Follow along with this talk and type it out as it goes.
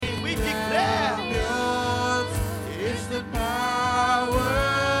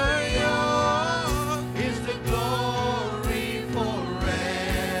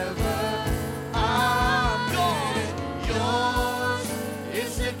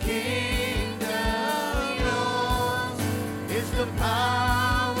kingdom, yours is the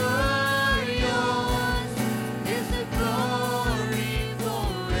power, yours is the glory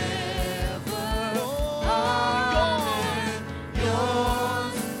forever. Amen.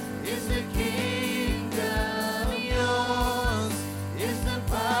 Yours is the kingdom, yours is the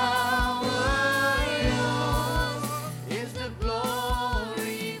power, yours is the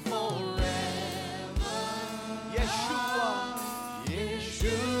glory forever. Yeshua,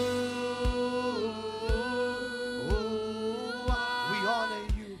 Yeshua, we honor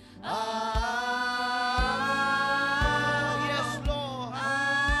you. Yes, Lord.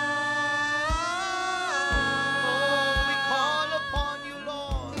 Oh, we call upon you,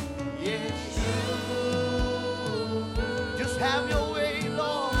 Lord. Yeshua, just have your way,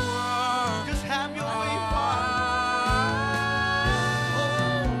 Lord. Just have your way, Father.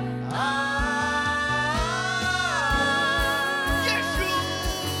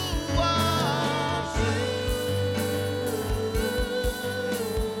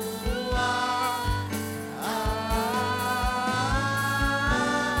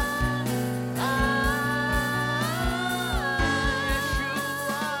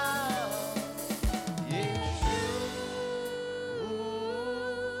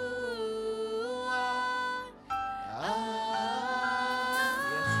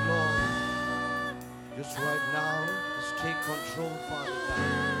 Yes, Lord. Just right now, just take control, Father God.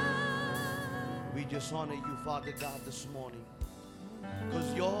 We just honor you, Father God, this morning.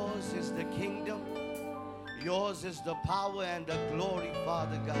 Because yours is the kingdom, yours is the power and the glory,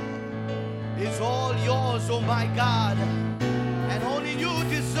 Father God. It's all yours, oh my God. And only you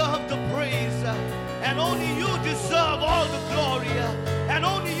deserve the praise. And only you deserve all the glory. And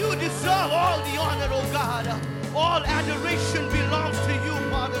only you deserve all the honor, oh God. All adoration belongs to you,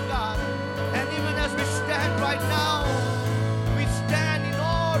 Father God. And even as we stand right now, we stand in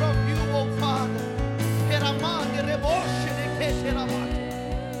awe of you, oh Father.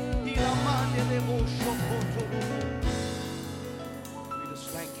 We just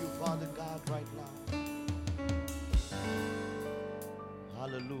thank you, Father God, right now.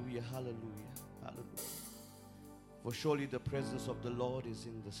 Hallelujah, hallelujah, hallelujah. For surely the presence of the Lord is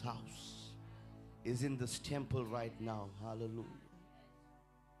in this house, is in this temple right now. Hallelujah.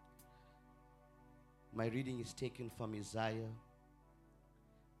 My reading is taken from Isaiah,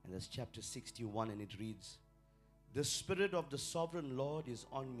 and that's chapter 61, and it reads, "The Spirit of the Sovereign Lord is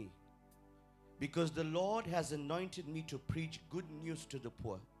on me, because the Lord has anointed me to preach good news to the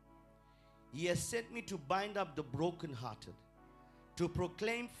poor. He has sent me to bind up the brokenhearted, to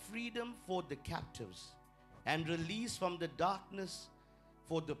proclaim freedom for the captives, and release from the darkness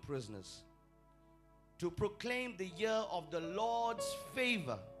for the prisoners, to proclaim the year of the Lord's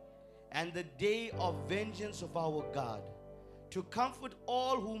favor and the day of vengeance of our God, to comfort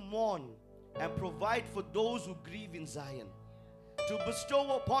all who mourn and provide for those who grieve in Zion, to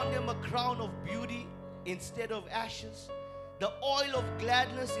bestow upon them a crown of beauty instead of ashes, the oil of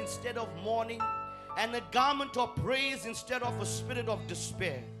gladness instead of mourning, and a garment of praise instead of a spirit of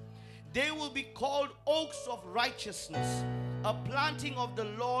despair. They will be called oaks of righteousness, a planting of the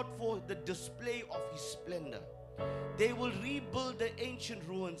Lord for the display of his splendor. They will rebuild the ancient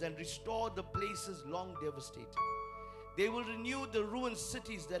ruins and restore the places long devastated. They will renew the ruined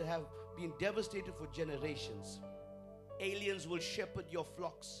cities that have been devastated for generations. Aliens will shepherd your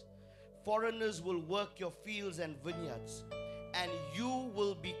flocks. Foreigners will work your fields and vineyards. And you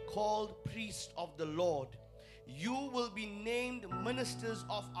will be called priests of the Lord. You will be named ministers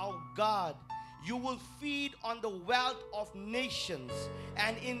of our God. You will feed on the wealth of nations,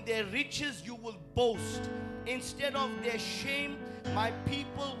 and in their riches you will boast. Instead of their shame, my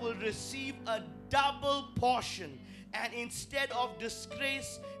people will receive a double portion, and instead of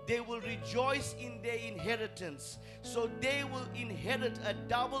disgrace, they will rejoice in their inheritance. So they will inherit a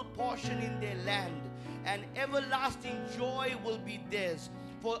double portion in their land, and everlasting joy will be theirs.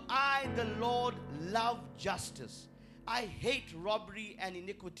 For I, the Lord, love justice. I hate robbery and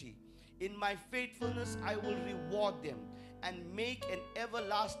iniquity. In my faithfulness I will reward them and make an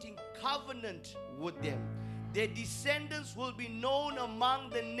everlasting covenant with them. Their descendants will be known among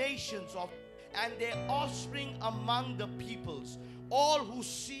the nations and their offspring among the peoples. All who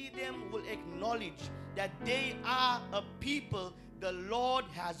see them will acknowledge that they are a people the Lord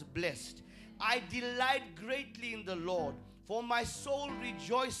has blessed. I delight greatly in the Lord, for my soul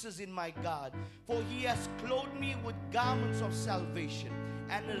rejoices in my God. For he has clothed me with garments of salvation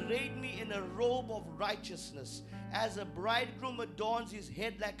and arrayed me in a robe of righteousness. As a bridegroom adorns his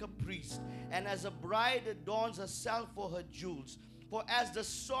head like a priest, and as a bride adorns herself for her jewels. For as the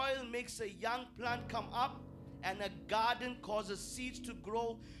soil makes a young plant come up, and a garden causes seeds to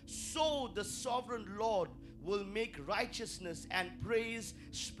grow, so the sovereign Lord will make righteousness and praise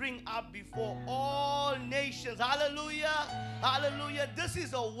spring up before all nations. Hallelujah. Hallelujah. This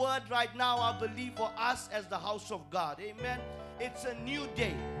is a word right now, I believe, for us as the house of God. Amen. It's a new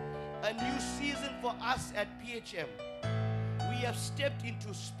day, a new season for us at PHM. We have stepped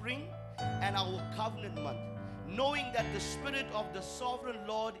into spring and our covenant month, knowing that the Spirit of the sovereign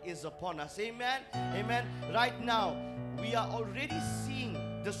Lord is upon us. Amen. Amen. Right now, we are already seeing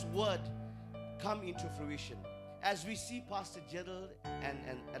this word come into fruition. As we see Pastor Gerald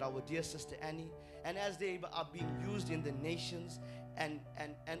and our dear sister Annie, and as they are being used in the nations, and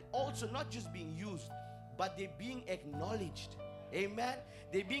also not just being used, but they're being acknowledged. Amen.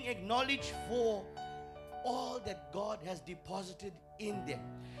 They're being acknowledged for all that God has deposited in them,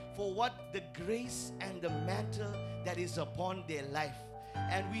 for what the grace and the mantle that is upon their life.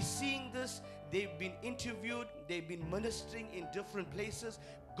 And we're seeing this. They've been interviewed, they've been ministering in different places.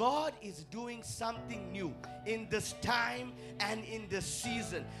 God is doing something new in this time and in this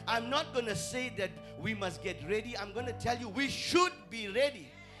season. I'm not going to say that we must get ready. I'm going to tell you we should be ready.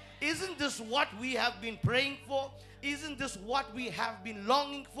 Isn't this what we have been praying for? Isn't this what we have been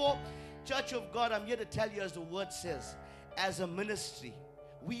longing for? Church of God, I'm here to tell you, as the word says, as a ministry,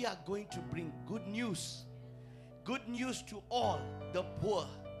 we are going to bring good news. Good news to all, the poor,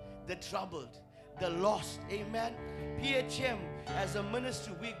 the troubled, the lost. Amen. PHM, as a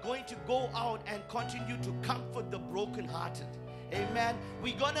ministry, we're going to go out and continue to comfort the brokenhearted. Amen.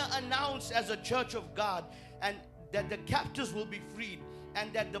 We're going to announce as a church of God and that the captives will be freed,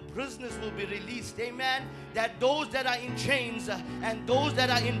 and that the prisoners will be released. Amen. That those that are in chains and those that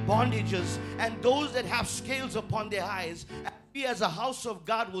are in bondages and those that have scales upon their eyes, we as a house of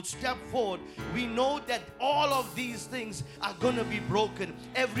God will step forward. We know that all of these things are going to be broken.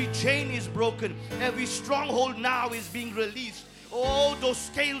 Every chain is broken. Every stronghold now is being released. Oh, those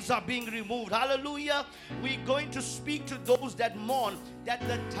scales are being removed. Hallelujah. We're going to speak to those that mourn that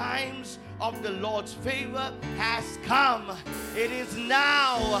the times of the Lord's favor has come. It is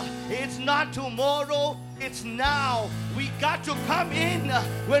now. It's not tomorrow. It's now. We got to come in.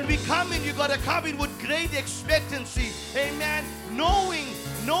 When we come in, you got to come in with great expectancy. Amen.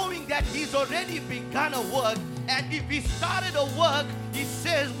 Knowing that He's already begun a work. And if He started a work, He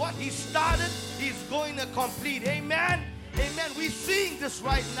says what He started, He's going to complete. Amen. Amen. We're seeing this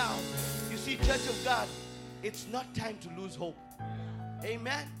right now. You see, church of God, it's not time to lose hope.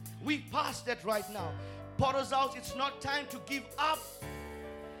 Amen. We passed that right now. Potter's House, it's not time to give up.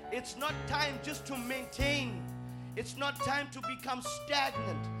 It's not time just to maintain. It's not time to become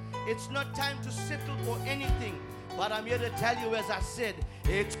stagnant. It's not time to settle for anything. But I'm here to tell you, as I said,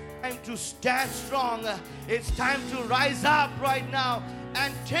 it's time to stand strong. It's time to rise up right now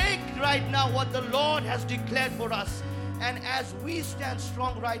and take right now what the Lord has declared for us. And as we stand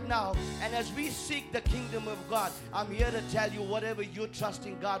strong right now, and as we seek the kingdom of God, I'm here to tell you, whatever you're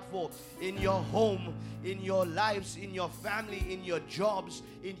trusting God for, in your home, in your lives, in your family, in your jobs,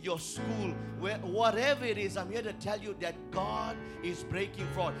 in your school, whatever it is, I'm here to tell you that God is breaking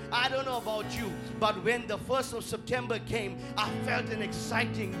forth. I don't know about you, but when the 1st of September came, I felt an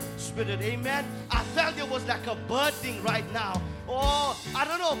exciting spirit. Amen. I felt it was like a birthing right now. Oh, I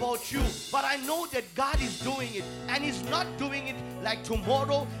don't know about you, but I know that God is doing it, and He's not doing it like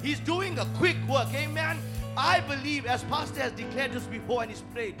tomorrow. He's doing a quick work. Amen. I believe, as Pastor has declared this before and he's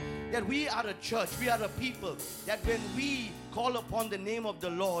prayed, that we are a church, we are a people, that when we call upon the name of the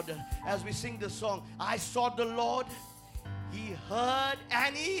Lord, as we sing the song, I sought the Lord, He heard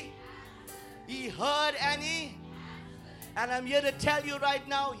and He heard and He. And I'm here to tell you right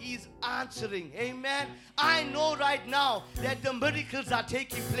now, He's answering. Amen. I know right now that the miracles are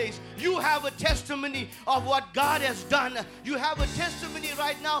taking place. You have a testimony of what God has done. You have a testimony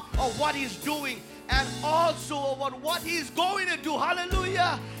right now of what He's doing, and also about what He's going to do.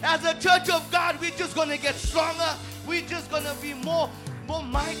 Hallelujah. As a church of God, we're just going to get stronger. We're just going to be more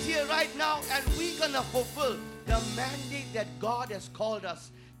mightier right now, and we're going to fulfill the mandate that God has called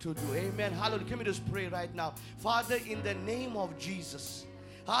us to do. Amen. Hallelujah. Can we just pray right now? Father, in the name of Jesus,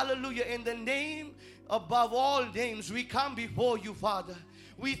 hallelujah, in the name above all names, we come before you, Father.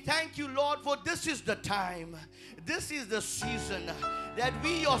 We thank you, Lord, for this is the time, this is the season that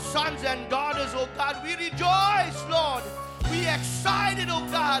we, your sons and daughters, oh God, we rejoice, Lord. We are excited, oh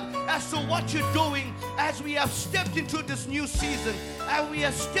God, as to what you're doing as we have stepped into this new season, and we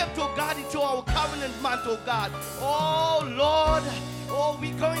have stepped, oh God, into our covenant month, oh God. Oh Lord, oh,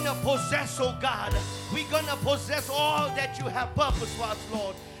 we're going to possess, oh God. We're going to possess all that you have purposed for us,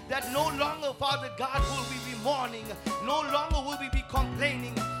 Lord. That no longer, Father God, will we be mourning. No longer will we be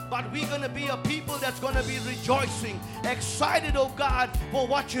complaining. but we're going to be a people that's going to be rejoicing, excited, oh God, for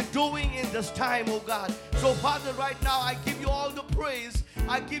what you're doing in this time, oh God. So, Father, right now, I give you all the praise,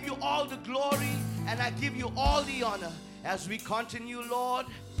 I give you all the glory, and I give you all the honor. As we continue, Lord,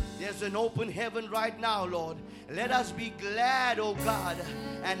 there's an open heaven right now, Lord. Let us be glad, oh God,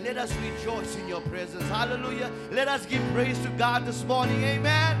 and let us rejoice in your presence. Hallelujah. Let us give praise to God this morning.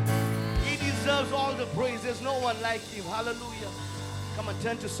 Amen. He deserves all the praise. There's no one like him. Hallelujah. Come and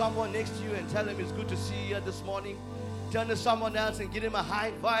turn to someone next to you and tell him it's good to see you here this morning. Turn to someone else and give him a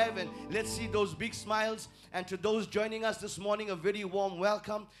high five, and let's see those big smiles. And to those joining us this morning, a very warm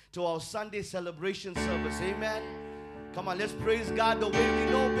welcome to our Sunday celebration service. Amen. Come on, let's praise God the way we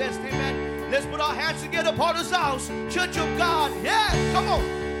know best. Amen. Let's put our hands together, Potter's House, Church of God. Yeah, come on.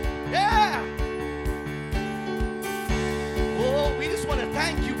 Yeah. Oh, we just want to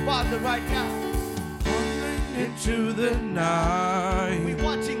thank you, Father, right now. Into the night, we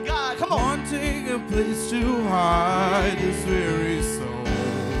wanting God, come on, wanting a place to hide this weary soul.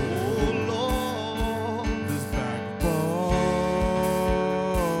 Oh Lord, this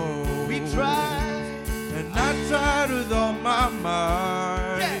backbone. We tried, and I tried with all my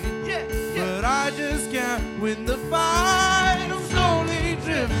might, yeah. But I just can't win the fight. I'm slowly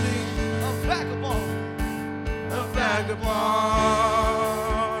drifting, a vagabond, a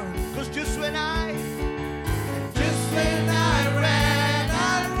vagabond. 'Cause just when I ran,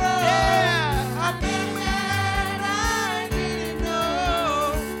 I rode. yeah. I think that I didn't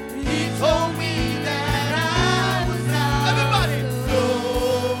know. He told me that I was out. Everybody,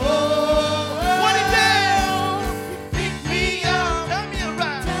 what he did, He picked me up, turn me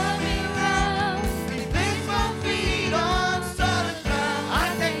around, he placed my feet on solid ground. I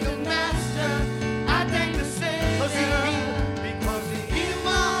thank the Master, I thank the Savior, because he healed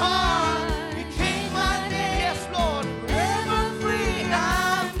my heart, he changed my day. yes, Lord. Forever free,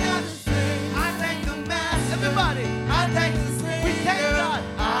 I'm not ashamed. I thank the Master, Everybody, I thank the Savior, we thank God.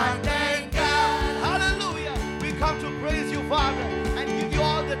 I thank God. Hallelujah. We come to praise you, Father, and give you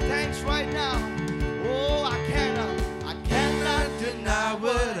all the thanks right now. Oh, I cannot Deny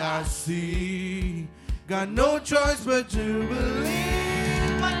what I see. Got no choice but to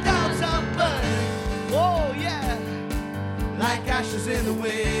believe. My doubts are burning. Oh, yeah. Like ashes in the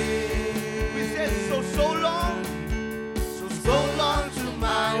wind. We said so long. So long to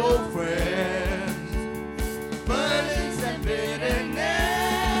my old friends. Burdens and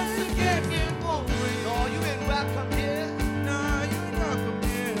bitterness to get me moving. No, you ain't welcome here. No, you're welcome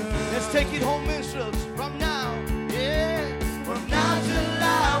here. Let's take it home, minstrels, from now. Yeah. From now till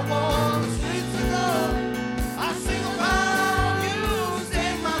I walk the streets alone, I sing about you,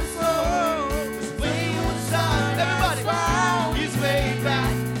 save my soul. This way you would start, Everybody. he's way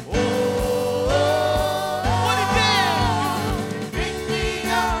back. Oh, What he did, pick me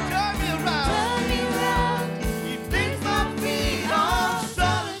up, turn me around. he placed my feet on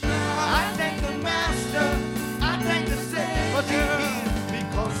solid ground. I thank the Master, I thank the But he Savior, healed,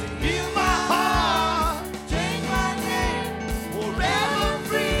 because he healed my heart, changed my name. Forever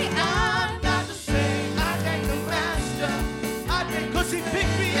free, I'm not the same. I thank the Master, I thank because he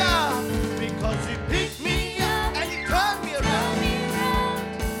picked me up. because he picked me up, And he turned me around.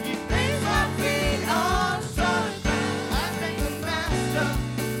 he placed my feet on solid ground. I thank the Master,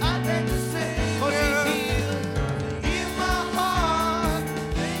 I thank the Because he Savior, healed. healed my heart,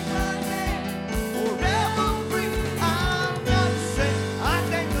 changed my name. Forever free, I'm not the same. I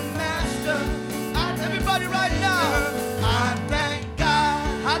thank the Master, I thank Everybody right now. I thank God.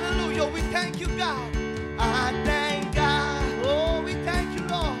 Hallelujah. We thank you, God. I thank God. Oh, we thank you,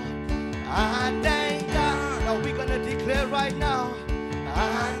 Lord. I thank God. Now we're going to declare right now.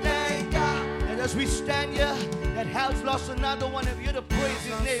 I thank God. And as we stand here, that Hal's lost another one. If you're to praise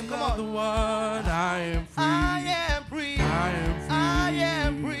his name, come Another on. one. I am free. I am free. I am free. I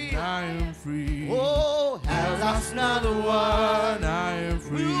am free. I am free. Oh, I Hal lost lost another one. I am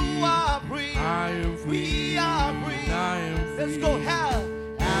free. You are free. I am free. We are free. I am free. Let's go, Hal.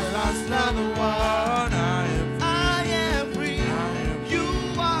 I lost another one. I am free. I am free. I am free. You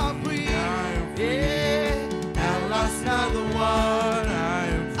are free. I am free. Yeah. I lost another one. I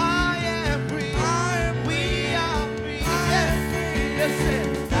am free. I am free. I am We are free. I Yeah. am free. Listen.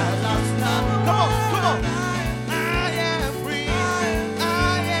 I lost another Come on, one. come on. I am I am free. I am I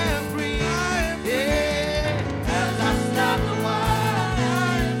am free. I am free. Yeah. I lost another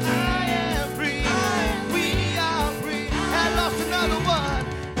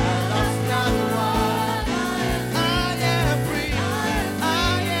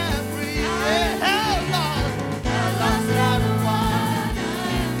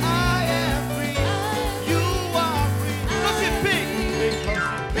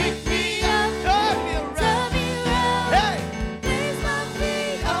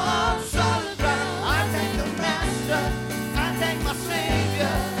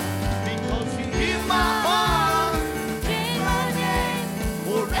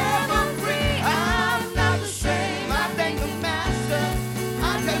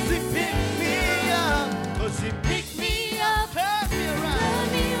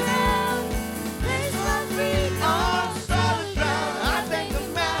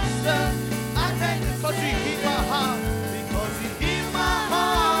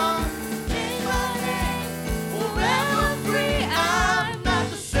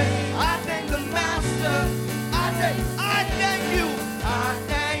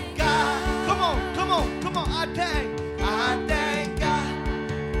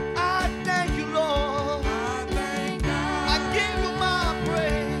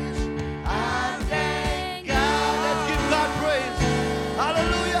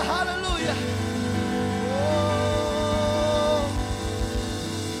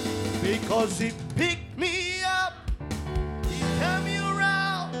because He picked me up. He turned me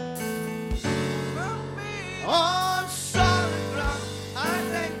around on solid ground. I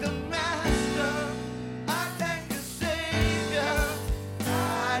thank the Master. I thank the Savior.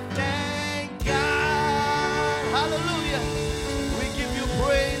 I thank God. Hallelujah. We give you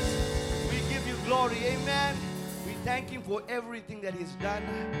praise. We give you glory. Amen. We thank Him for everything that He's done,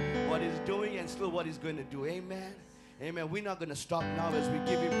 what He's doing, and still what He's going to do. Amen. Amen. We're not going to stop now as we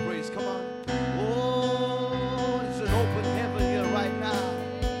give Him praise. Come on. Oh, it's an open heaven here right now.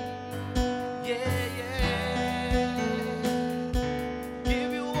 Yeah, yeah.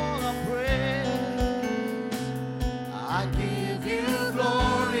 Give you all the praise. I give you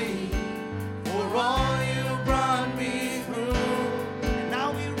glory for all you brought me through. And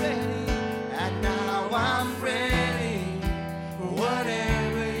now we're ready. And now I'm ready for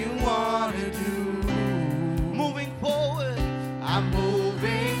whatever you want to do. Moving forward, I'm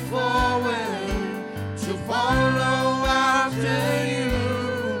moving forward to follow after you.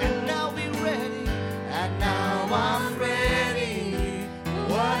 And now we're ready. And now I'm ready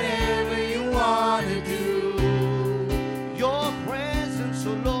for whatever you want to do. Your presence,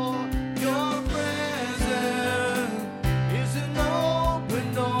 oh Lord, your presence is an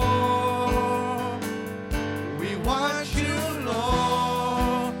open door. We want you,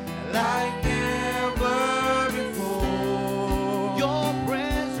 Lord, like never before. Your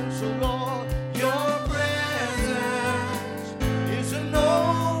presence, oh Lord, your presence is an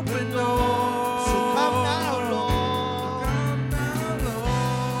open door. So come now, Lord,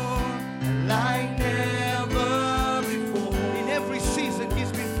 like never before. In every season,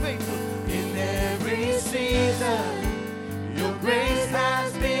 He's been faithful. In every season, your grace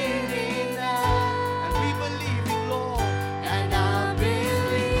has been enough. And we believe it, Lord. And I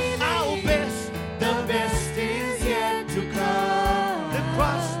believe our best, the best is yet to come. The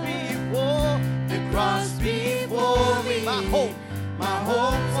cross before me. My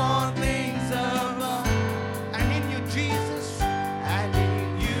hope on things above. And in you, Jesus, and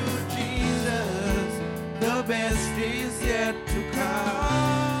in you, Jesus, the best is yet to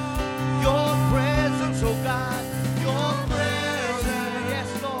come. Your presence, oh God, your presence,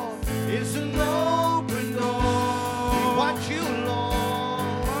 yes, Lord, is an open door. We want you, Lord,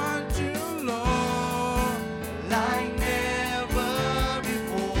 like never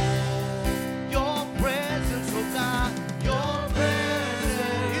before. Your presence, oh God, your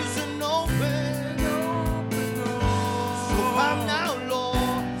presence is an open door. So come now,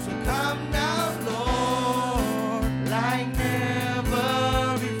 Lord, like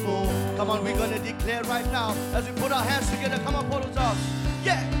never before. Come on, we're going to declare right now as we put our hands together. Come on, pull us up.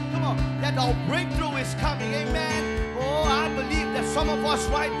 Yeah, come on. That our breakthrough is coming. Amen. Oh, I believe that some of us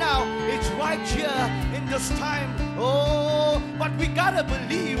right now, it's right here in this time. Oh, but we got to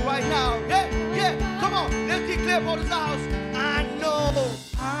believe right now. Yeah, yeah. Come on, let's declare for this house. I know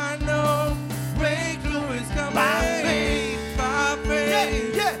breakthrough is coming. By faith. Yeah,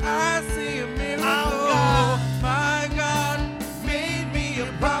 yeah. I see a miracle. Our God. My God Made me a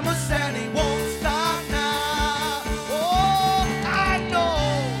promise and He won't stop now. Oh, I know.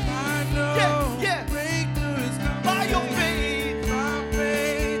 Yeah, yeah. breakthrough is coming. By your faith, By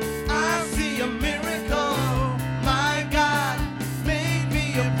faith, I see a miracle. My God made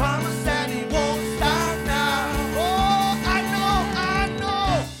me a promise and He won't stop now. Oh, I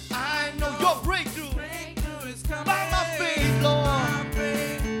know your breakthrough. breakthrough is coming. By my faith, Lord, By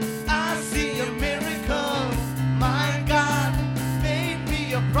faith, I see a miracle. My God made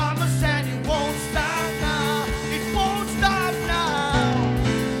me a promise and He won't stop now. It won't stop now.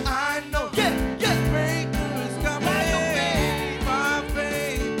 I know, yeah, yeah. breakthrough is coming. By your faith, By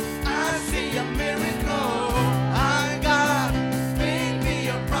faith, I see a miracle. My God made me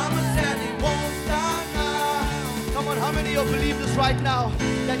a promise and He won't stop now. Come on, how many of you believe this right now?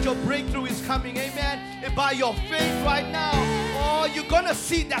 That your breakthrough is coming, amen? And by your faith right now, oh, you're gonna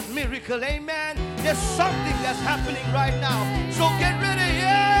see that miracle, amen? There's something that's happening right now. So get ready,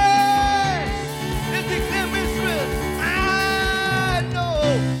 yeah! Let's declare Israel. I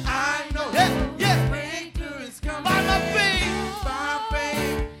know, yeah, yeah. breakthrough is coming. By my faith, By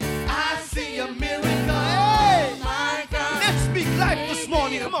faith, I see a miracle. Hey! my God. Let's speak life this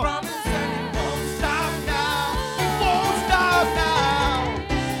morning. Come on. Promise and He Won't stop now. It won't stop now.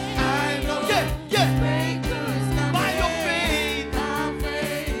 I know. Yeah, yeah. breakthrough is coming. By your faith, By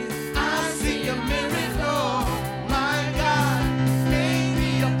faith, I see a miracle. My God made me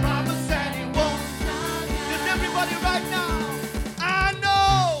a promise and He won't stop. Does everybody right now? I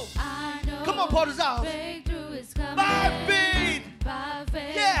know. Come on, Porter's house. Breakthrough is coming. By faith. By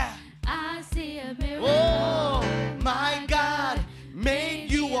faith. Yeah. I see a miracle. Oh, my God made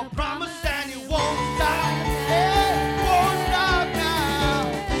you a promise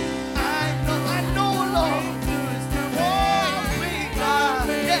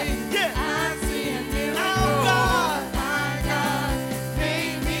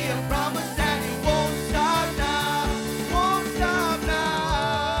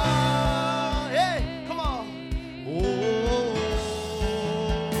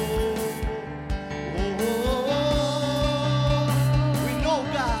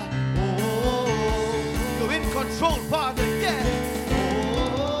God. Oh, you're in control, Father. Yeah. Oh,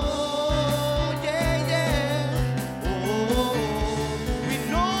 yeah, yeah. Oh, we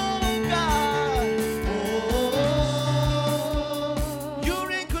know, God. Oh,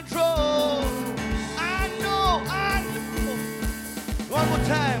 you're in control. I know. One more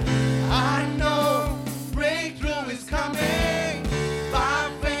time. I know breakthrough is coming by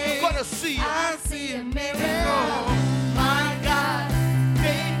faith. Gonna see it. I see a miracle. My God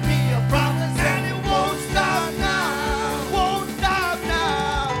made me a promise and it won't stop now. Won't stop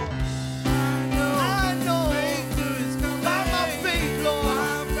now. I know Breakthrough is coming. by my faith, Lord.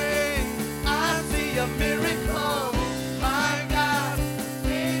 By faith. I see a miracle. My God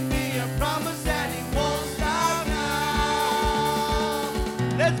made me a promise and it won't stop now.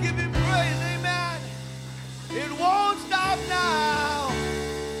 Let's give him praise, amen. It won't stop now.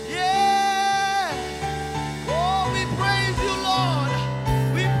 Yeah. Oh, we praise you, Lord.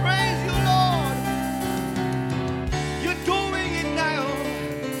 We praise you, Lord. You're doing it now.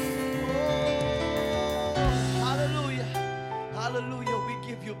 Oh, hallelujah. Hallelujah. We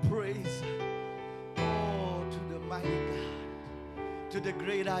give you praise. Oh, to the mighty God, to the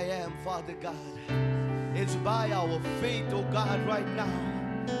great I am, Father God. It's by our faith, oh God, right now.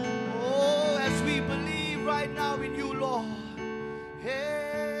 Oh, as we believe right now in you, Lord.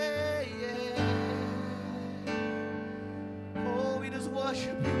 Hey, yeah. Oh, we just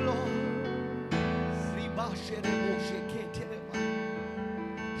worship you, Lord.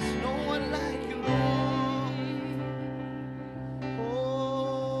 There's no one like you, Lord.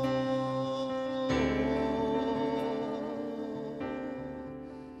 Oh,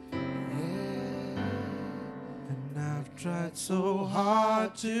 yeah. And I've tried so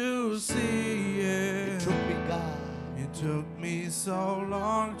hard to see it. It took me, God. It took me so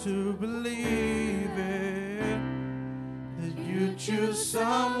long to believe it. That you choose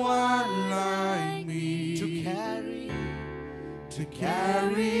someone like me To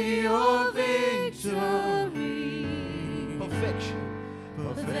carry your victory. perfection.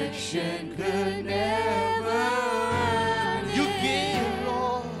 Perfection could never end. You give,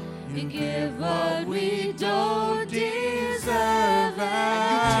 Lord. You give what we don't deserve.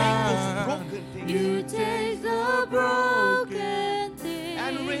 And you take those broken things You take the broken things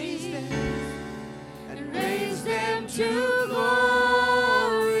and raise them. and raise them to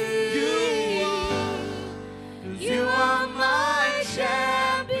glory. You are my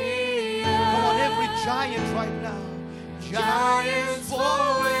champion. Come on, every giant right now. Giants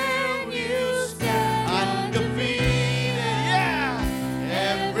fall when you stand Undefeated, yeah.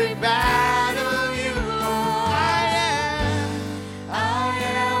 Every battle you won. I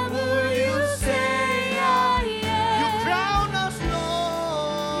am who you say I am. You crown us,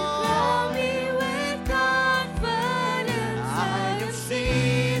 Crown Lord. me with confidence. I am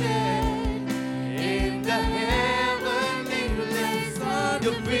seated in the heavenly place.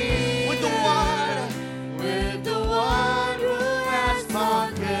 undefeated with the one who has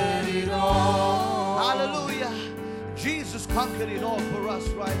conquered it all. Hallelujah. Jesus conquered it all for us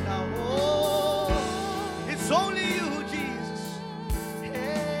right now. Oh, it's only you, Jesus.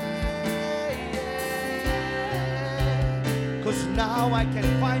 Because now I can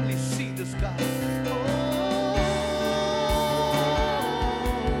finally see the sky.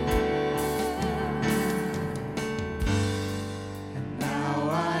 Now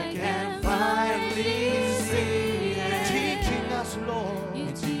I can finally see it. Teaching us, Lord.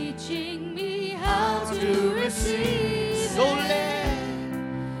 You're teaching me how to receive.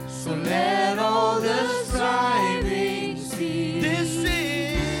 So let all the striving cease.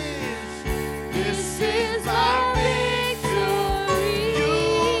 This is my victory.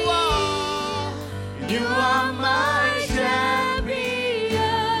 You are my champion.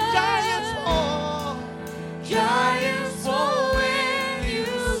 giants fall. Giants fall when you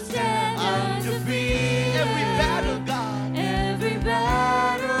stand Undefeated. Every battle, God. Every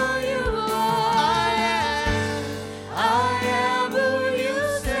battle you won. I am who you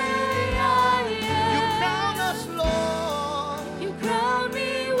say I am. You crown us, Lord. You crown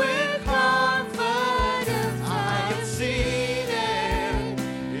me with confidence. I am seated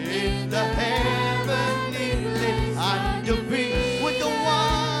in the heavenly place. Undefeated with the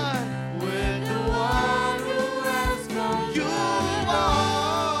one. The one who has conquered. You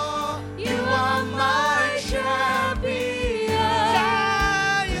You are my champion.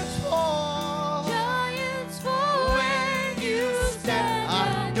 giants fall. Giants fall when you stand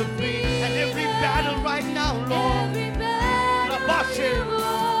Undefeated. And every battle right now, Lord. Every battle Rabashe. you won.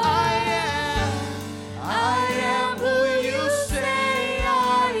 I am who you say I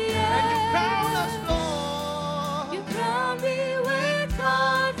am. and you crown us, Lord. You crown me with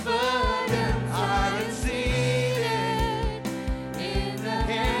confidence.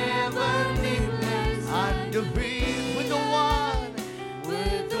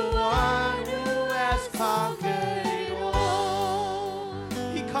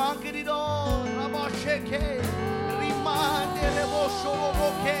 get it all. Rabosheke, Rimande,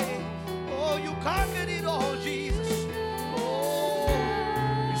 Reboshoroboke. Oh, you conquered it all, Jesus. Oh,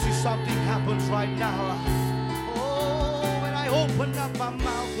 you see something happens right now. Oh, when I open up my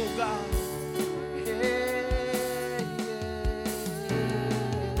mouth, oh God.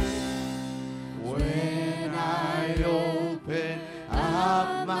 When I open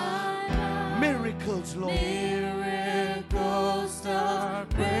up my miracles, Lord. Miracles start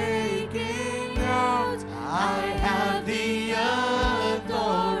breaking out. I have the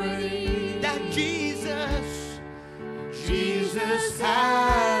authority that Jesus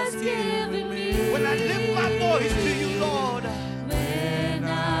has given me. When I lift my voice to you, Lord. When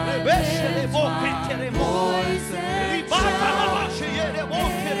I lift my voice and shout,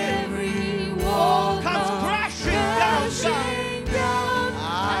 every wall comes crashing down, God.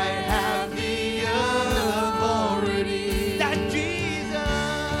 I have the authority that Jesus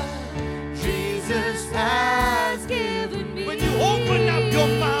has given me. When you open up your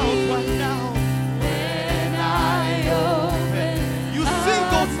mouth right now, When I open you see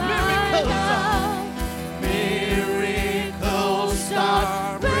those miracles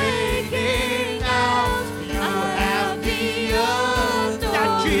start breaking out. You have the authority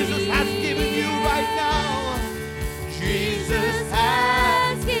that Jesus has given you right now. Jesus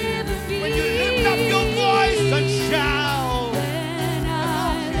has given me. When you lift up your voice and shout, When I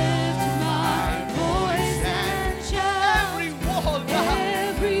lift my voice and shout, every wall down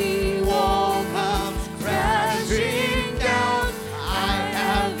every wall comes crashing down. I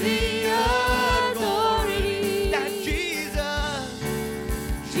have the authority that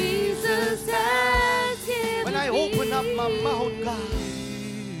Jesus has given when I open up my mouth, God.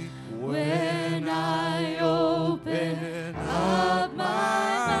 When I open up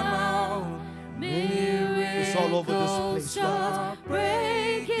my mouth, It's all over this miracles place, start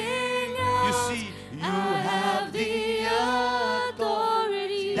breaking out. You see, I have the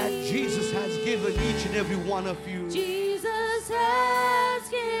authority that Jesus has given each and every one of you. Jesus has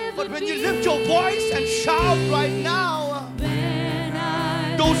given But when you me. lift your voice and shout right now, When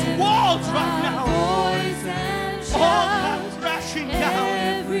I those lift walls my right now voice and all shout, come crashing down.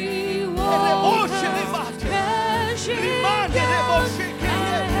 every wall comes crashing down. I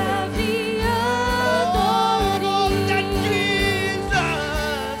have the authority that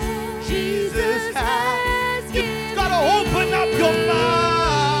Jesus has You given gotta open up your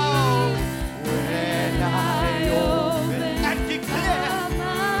mouth When I open and declare up my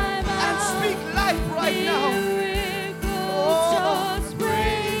mouth, and speak life right now. miracles starts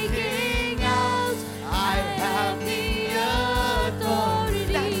breaking out. I have the authority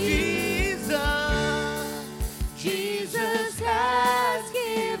that Jesus has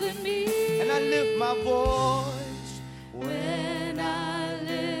given me. and I lift my voice. When I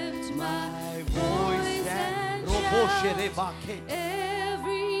lift my voice and Roboshebake.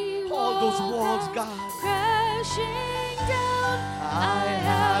 every All those wall walls, comes God. crashing down. I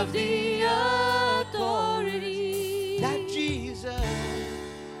have the authority That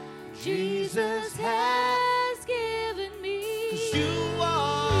Jesus has given me. 'Cause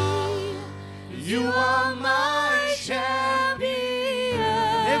you are my champion.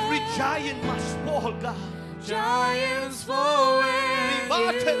 Every giant must fall, God. Giants fall when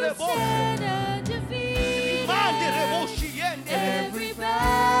Ribate you rebote. stand and defeat. Mande reboshiende. Every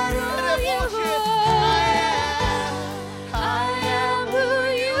battle you Reboshe. won, I am who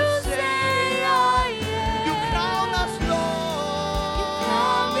you say I am. You crown us, You Lord.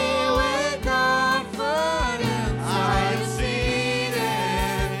 crown me with confidence. I am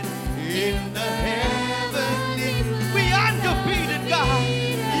seated in the heavenly. We undefeated, God.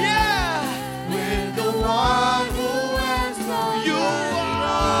 Yeah, with the one who has conquered.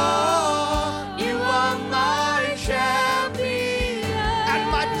 You are my champion, and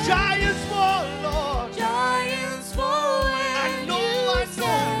my giants fall, Lord. Giants fall when I know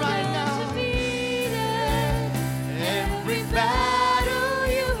right now. defeated. Every Battle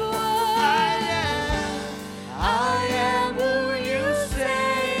you've won, I am who you say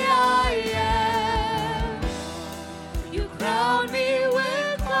I am. You crown me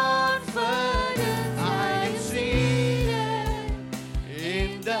with confidence. I am seated in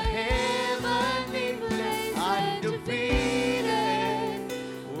the heavenly place, undefeated,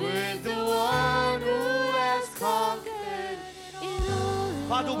 with the one who has conquered. it all.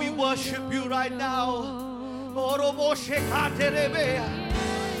 Father, we worship you right now. Oroboshekaterebea.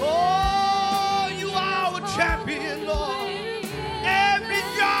 Oh, you are our champion, Lord. Every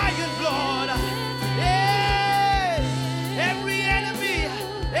giant, Lord. Yeah. Every enemy,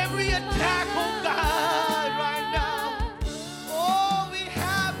 every attack, oh God, right now. Oh, we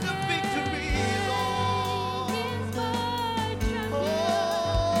have the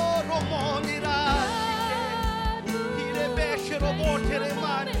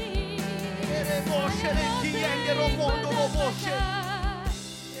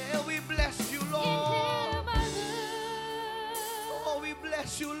Yeah, we bless you, Lord. Oh, we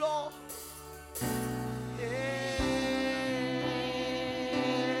bless you, Lord.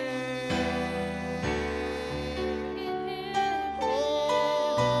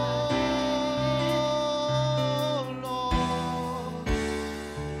 Oh, Lord.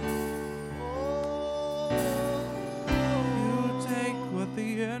 You take what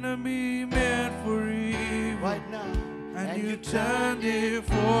the enemy meant for evil, Right now. and you turned it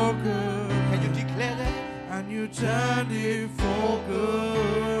for good. Can you declare that? And you turned it for good.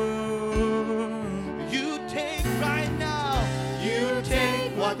 You take right now. You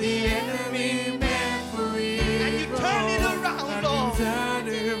take what the enemy meant for evil. And you turn it around, And Lord. you turned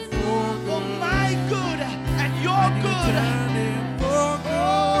it for good. For my good and your good. Turned it for good.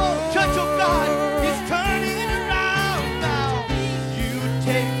 Oh, Church of God, He's turning it around now. You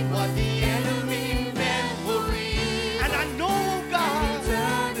take what the enemy meant for evil. And I know, God,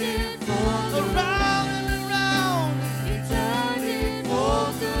 Turned it for good. around and around. Turned it for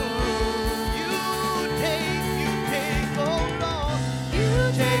good. You take, oh Lord. You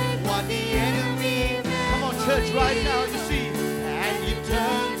take what the enemy. Come on, church, right now, you see. And you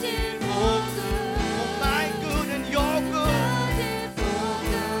turned it for good. For my good and your good.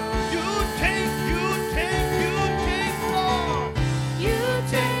 You take, Lord. You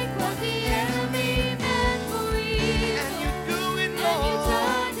take what the enemy meant for evil, And you do it, and you Lord.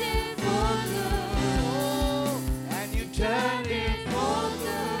 turned it for good. Oh, and you turn it For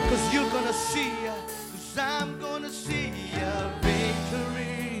good. Cause you're gonna see, cause I'm gonna see a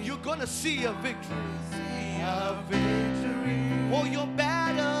victory. You're gonna see a victory. A victory. For your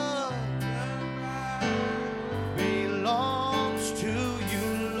battle belongs to you,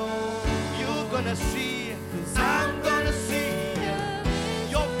 Lord. You're gonna see, I'm gonna see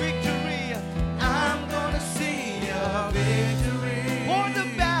your victory. I'm gonna see a victory. For the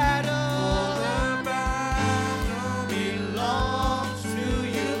battle belongs to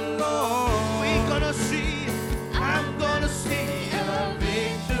you, Lord. We're gonna see, I'm gonna see a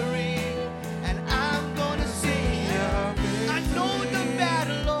victory. And I'm gonna see, I know the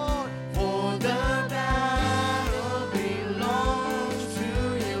battle, Lord. For the battle belongs to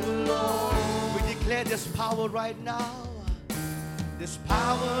you, Lord. We declare this power right now. This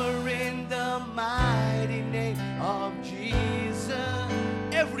power in the mighty name of Jesus.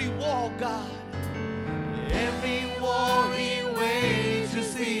 Every war, God. Every war He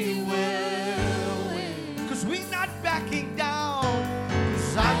wages, He will win. Cause we're not backing down.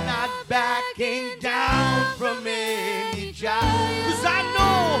 Cause I'm not backing down from any giant. Cause I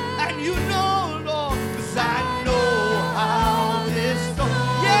know, and you know, Lord. Cause I know how this story.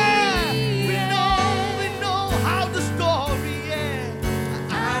 Yeah, we know how the story ends.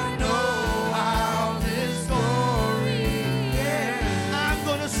 I know how this story ends. I'm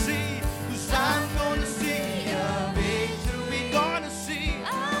gonna see, cause I'm gonna see a victory. Gonna see,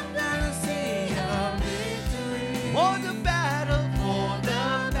 I'm gonna see a victory. for the battle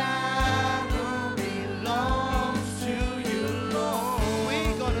belongs to you, Lord.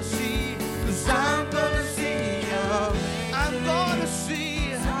 We're gonna see, cause I'm gonna see, I'm gonna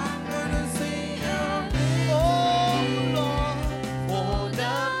see, I'm gonna see a oh Lord, for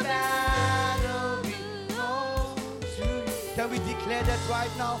the battle belongs to you. Can we declare that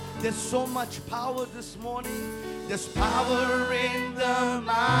right now? There's so much power this morning. There's power in the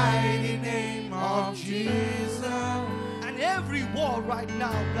mighty name of Jesus. And every war right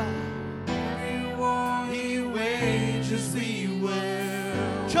now, God. Every war He wages, He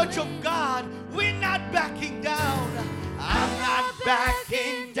will. Church of God, we're not backing down. I'm not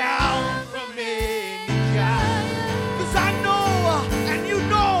backing down from any giant. Cause I know, and you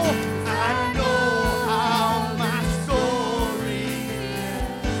know, I know how my story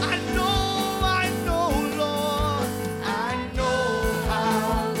ends. I know, Lord, I know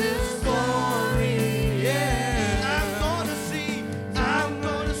how this story ends. I'm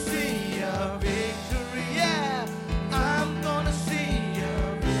gonna see a victory. Yeah, I'm gonna see a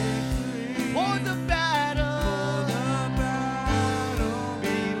victory. For the battle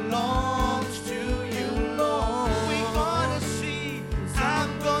belongs to you, Lord. We're gonna see,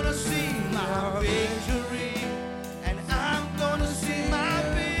 I'm gonna see my victory. And I'm gonna see my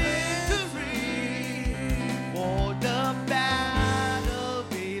victory. For the battle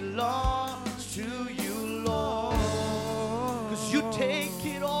belongs to you, Lord. Cause you take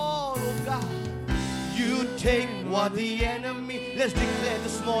it all, oh God. You take what the enemy, let's declare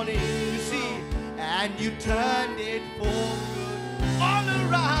this morning, you see, and you turn it for good. All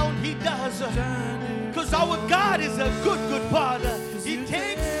around He does. Cause our God is a good, good Father. He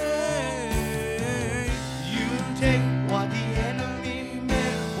takes take what the enemy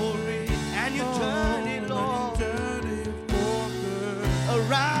meant for it, and you turn it, Lord,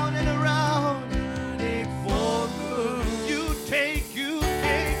 around and around, it for good. You take,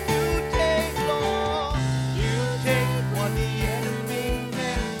 Lord. You take what the enemy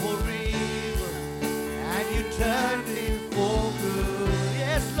meant for evil, and you turn it for good.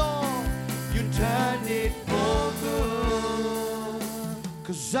 Yes, Lord, you turn it for good.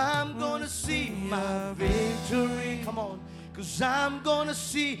 'Cause I'm gonna see my victory. Come on. 'Cause I'm gonna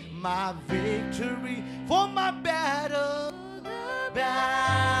see my victory. For my battle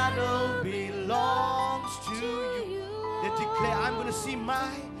belongs to you. They declare, I'm gonna see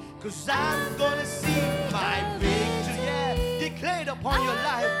mine. 'Cause I'm gonna see my victory. Yeah, declare it upon your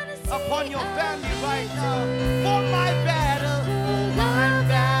life, upon your family right now. For my battle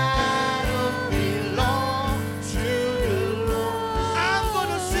belongs to the Lord. I'm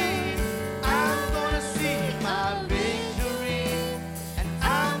gonna see my victory, and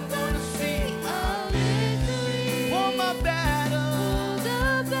I'm gonna see my victory. For my battle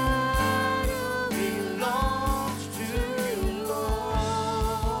belongs to you, Lord.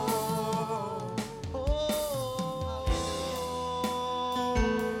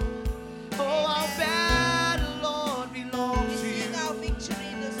 Our battle, Lord, belongs to you. Seeing our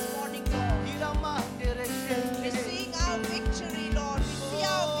victory this morning, Lord. We're seeing our victory, Lord. We see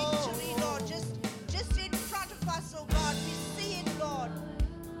our victory, Lord. Just in front of us, oh God. We see it, Lord.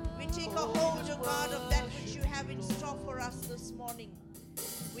 We take a hold, oh God, of that which you have in store for us this morning.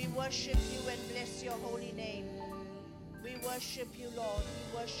 We worship you and bless your holy name. We worship you, Lord.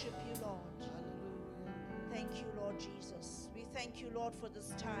 We worship you, Lord. Thank you, Lord Jesus. We thank you, Lord, for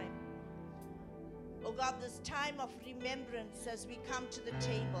this time. Oh God, this time of remembrance as we come to the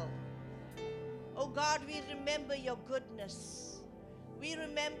table. Oh God, we remember your goodness. We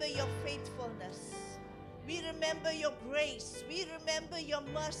remember your faithfulness. We remember your grace. We remember your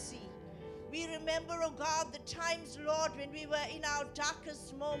mercy. We remember, oh God, the times, Lord, when we were in our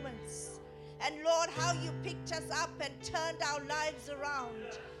darkest moments. And Lord, how you picked us up and turned our lives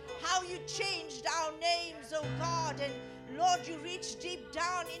around. How you changed our names, oh God. And Lord, you reached deep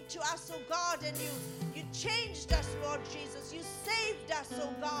down into us, oh God, and you changed us, Lord Jesus. You saved us,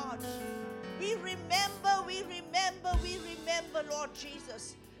 oh God. We remember, Lord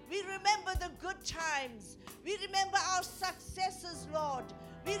Jesus. We remember the good times. We remember our successes, Lord.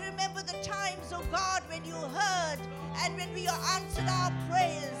 We remember the times, oh God, when you heard and when we answered our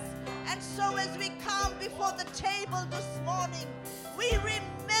prayers. And so as we come before the table this morning, we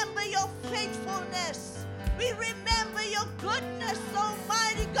remember your faithfulness. We remember your goodness,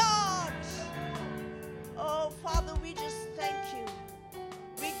 Almighty God. Oh, Father, we just thank you.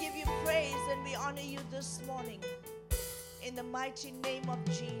 We give you praise and we honor you this morning. In the mighty name of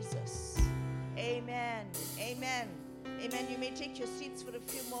Jesus. Amen. Amen. Amen. You may take your seats for a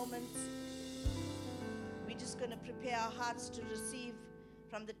few moments. We're just going to prepare our hearts to receive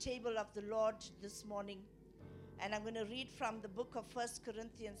from the table of the Lord this morning. And I'm going to read from the book of 1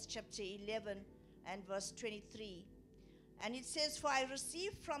 Corinthians chapter 11 and verse 23. And it says, "For I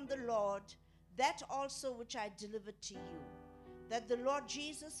received from the Lord that also which I delivered to you, that the Lord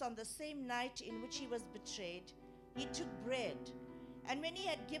Jesus, on the same night in which he was betrayed, he took bread. And when he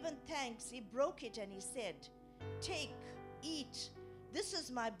had given thanks, he broke it and he said, 'Take, eat. This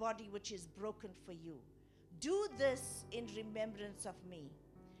is my body which is broken for you. Do this in remembrance of me.'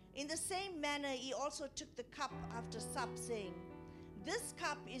 In the same manner, he also took the cup after sup, saying, 'This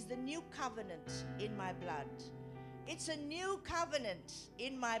cup is the new covenant in my blood. It's a new covenant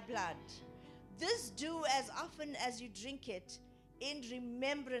in my blood. This do as often as you drink it in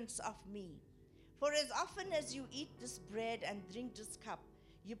remembrance of me. For as often as you eat this bread and drink this cup,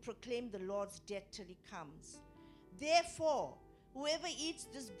 you proclaim the Lord's death till he comes. Therefore, whoever eats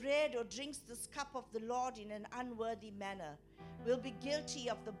this bread or drinks this cup of the Lord in an unworthy manner will be guilty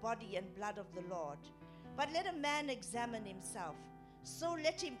of the body and blood of the Lord. But let a man examine himself. So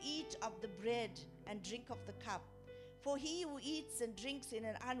let him eat of the bread and drink of the cup. For he who eats and drinks in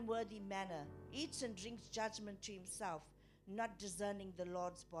an unworthy manner eats and drinks judgment to himself, not discerning the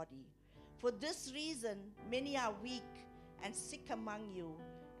Lord's body. For this reason, many are weak and sick among you,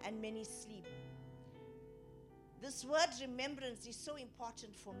 and many sleep.'" This word remembrance is so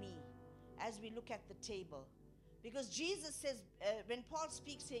important for me as we look at the table. Because Jesus says, when Paul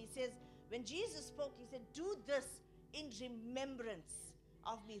speaks here, he says, when Jesus spoke, he said, "Do this in remembrance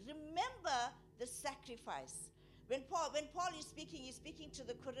of me." Remember the sacrifice. When Paul is speaking, he's speaking to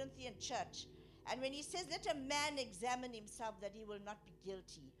the Corinthian church. And when he says, "Let a man examine himself that he will not be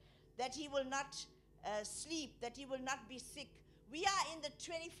guilty, that he will not sleep, that he will not be sick." We are in the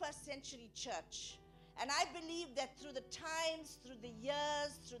 21st century church. And I believe that through the times, through the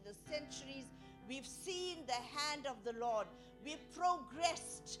years, through the centuries, we've seen the hand of the Lord. We've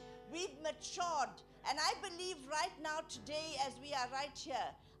progressed. We've matured. And I believe right now, today, as we are right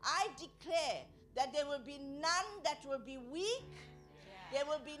here, I declare that there will be none that will be weak. There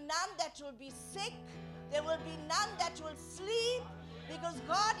will be none that will be sick. There will be none that will sleep, because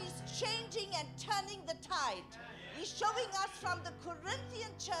God is changing and turning the tide. He's showing us from the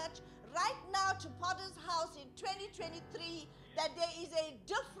Corinthian church right now to Potter's House in 2023 that there is a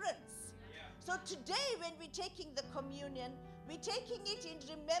difference. So today when we're taking the communion, we're taking it in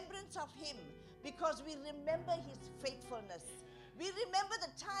remembrance of Him, because we remember His faithfulness. We remember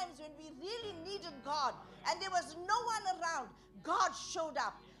the times when we really needed God and there was no one around. God showed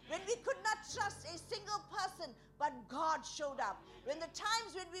up. When we could not trust a single person, but God showed up. When the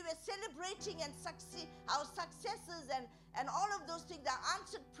times when we were celebrating and our successes and all of those things, our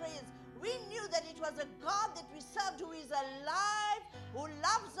answered prayers, we knew that it was a God that we served who is alive, who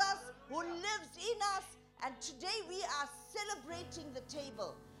loves us, who lives in us. And today we are celebrating the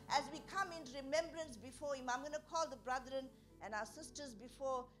table as we come in remembrance before Him. I'm going to call the brethren and our sisters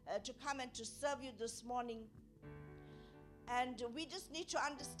before to come and to serve you this morning. And we just need to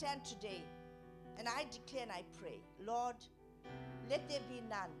understand today, and I declare and I pray, Lord, let there be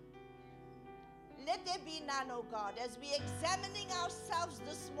none. Let there be none, oh God, as we examining ourselves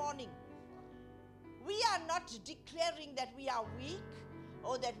this morning. We are not declaring that we are weak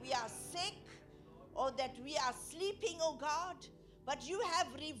or that we are sick or that we are sleeping, oh God, but you have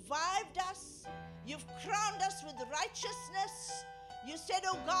revived us. You've crowned us with righteousness. You said,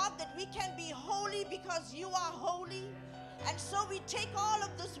 oh God, that we can be holy because you are holy. And so we take all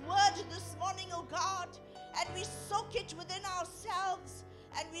of this word this morning, oh God, and we soak it within ourselves.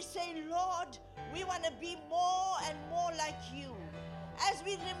 And we say, Lord, we want to be more and more like you. As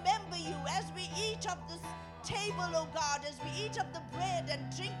we remember you, as we eat of this table, oh God, as we eat of the bread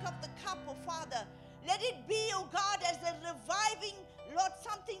and drink of the cup, oh Father, let it be, oh God, as a reviving, Lord,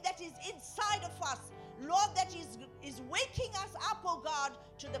 something that is inside of us. Lord, that is waking us up, oh God,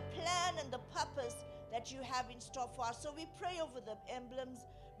 to the plan and the purpose that you have in store for us. So we pray over the emblems.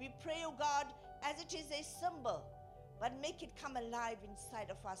 We pray, oh God, as it is a symbol, but make it come alive inside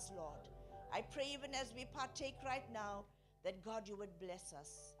of us, Lord. I pray even as we partake right now, that God, you would bless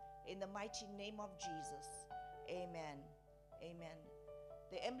us. In the mighty name of Jesus. Amen. Amen.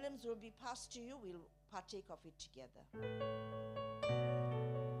 The emblems will be passed to you. We'll partake of it together.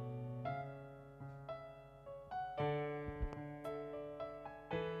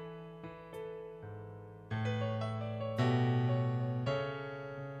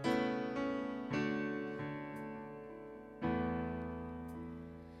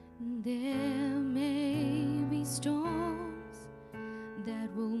 There may be storms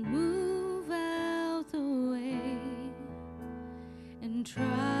that will move out the way, and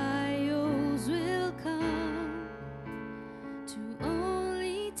trials will come to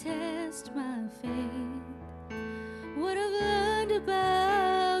only test my faith. What I've learned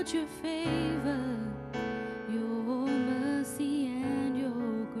about your favor, your mercy and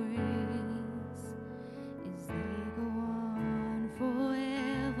your grace, is they go on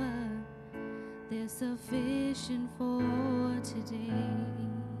forever. They're sufficient for today.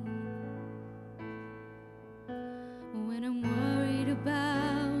 When I'm worried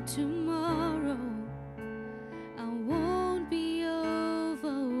about tomorrow, I won't be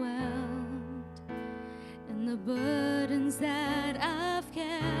overwhelmed, and the burdens that I've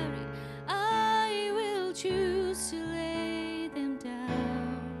carried, I will choose to lay them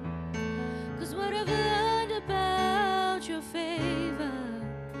down. 'Cause what I've learned about your favor,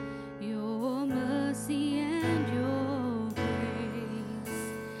 your mercy and your grace,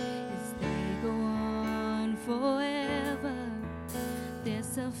 is they go on forever. They're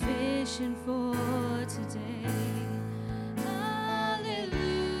sufficient for today. Hallelujah,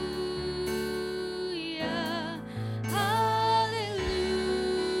 hallelujah,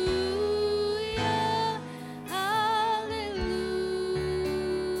 hallelujah.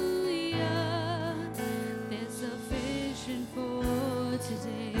 They're sufficient for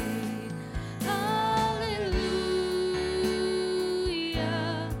today. Hallelujah,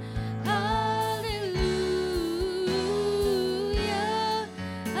 hallelujah,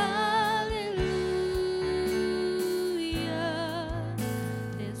 hallelujah.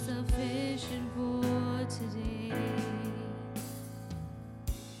 They're sufficient for today.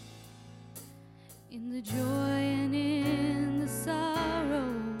 In the joy and in the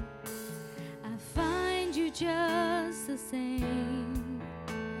sorrow, I find you just the same.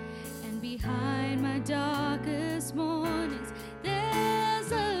 And behind my darkest mornings,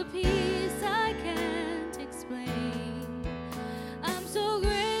 there's a peace I can't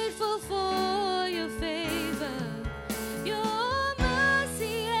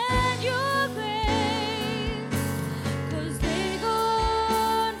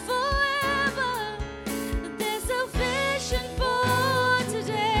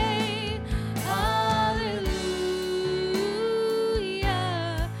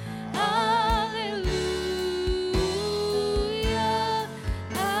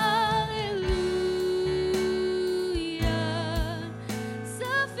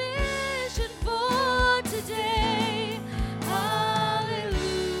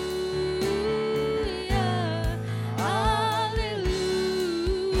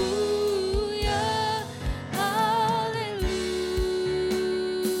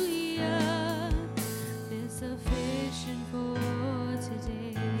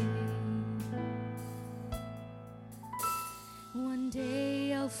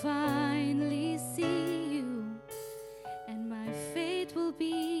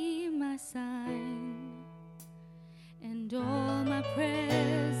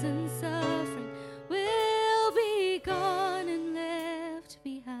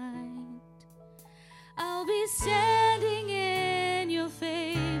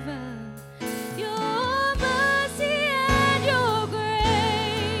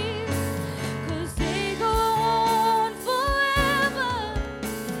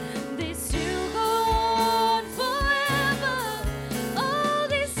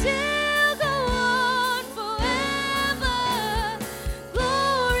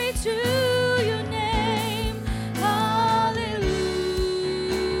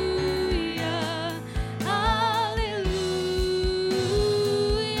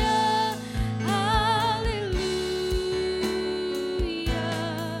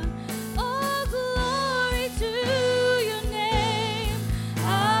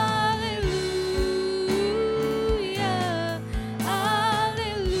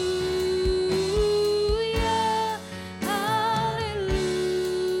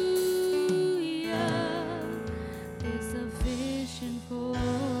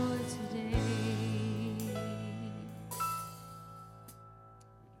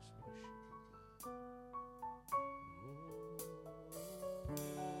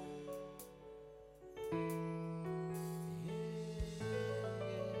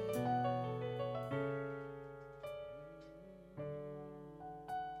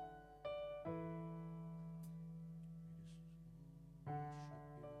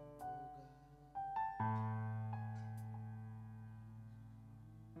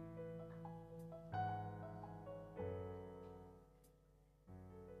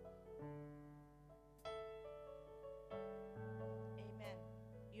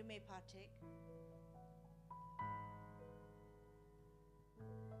may partake.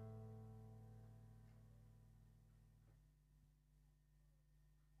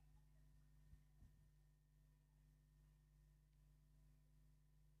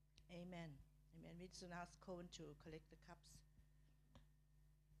 Amen. Amen. We soon ask Cohen to collect the cups.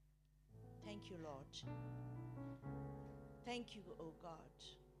 Thank you, Lord. Thank you, O God.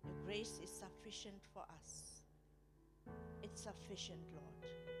 Your grace is sufficient for us. It's sufficient,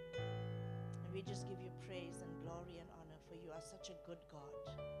 Lord. And we just give you praise and glory and honor, for you are such a good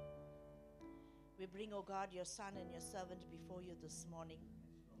God. We bring, O God, your son and your servant before you this morning.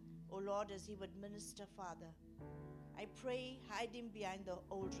 O Lord, as he would minister, Father, I pray, hide him behind the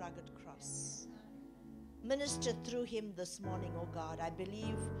old rugged cross. Minister through him this morning, O God. I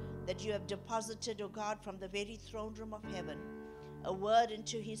believe that you have deposited, O God, from the very throne room of heaven, a word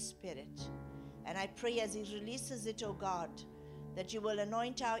into his spirit. And I pray as he releases it, O God, that you will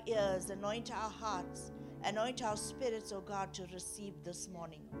anoint our ears, anoint our hearts, anoint our spirits, O God, to receive this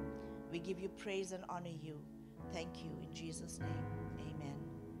morning. We give you praise and honor you. Thank you in Jesus' name. Amen.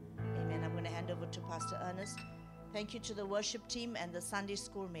 Amen. I'm going to hand over to Pastor Ernest. Thank you to the worship team, and the Sunday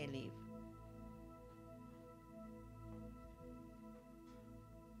school may leave.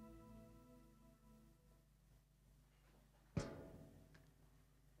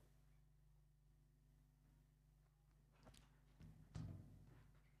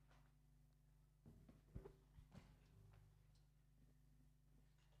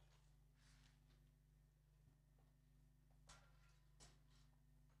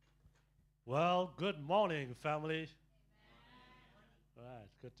 Well, good morning, family. All right,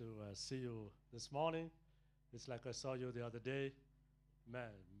 good to see you this morning. It's like I saw you the other day. Man,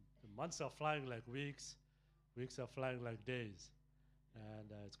 the months are flying like weeks. Weeks are flying like days. And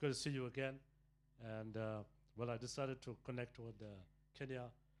it's good to see you again. And, well, I decided to connect with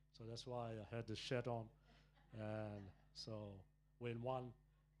Kenya, so that's why I had the shirt on. And so we're in one.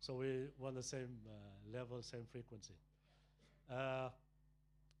 So we're on the same level, same frequency.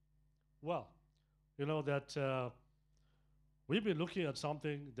 Well, you know that we've been looking at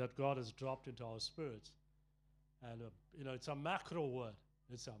something that God has dropped into our spirits. And, you know, it's a macro word.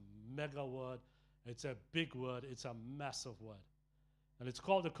 It's a mega word. It's a big word. It's a massive word. And it's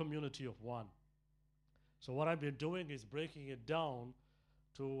called the community of one. So what I've been doing is breaking it down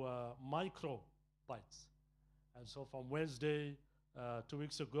to micro bites. And so from Wednesday, 2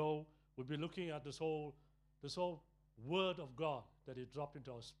 weeks ago, we've been looking at this whole word of God that he dropped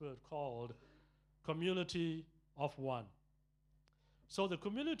into our spirit called community of one. So the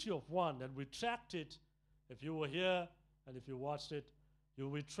community of one, and we tracked it, if you were here and if you watched it,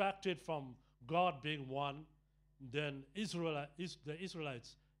 we tracked it from God being one, then the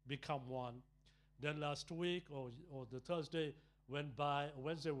Israelites become one. Then last week or the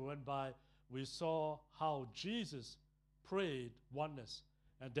Wednesday we went by, we saw how Jesus prayed oneness,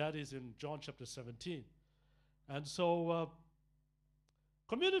 and that is in John chapter 17. And so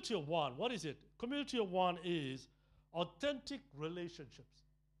community of one, what is it? Community of one is authentic relationships.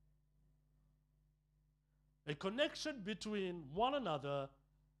 A connection between one another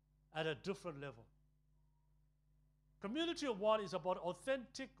at a different level. Community of one is about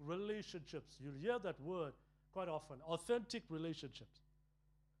authentic relationships. You'll hear that word quite often, authentic relationships,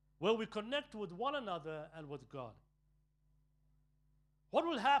 where we connect with one another and with God. What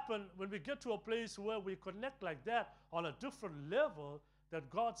will happen when we get to a place where we connect like that on a different level that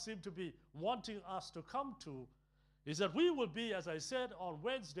God seemed to be wanting us to come to, is that we will be, as I said on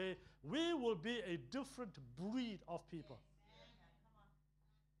Wednesday, we will be a different breed of people.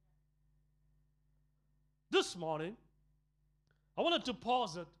 This morning, I wanted to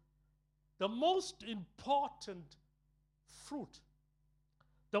posit the most important fruit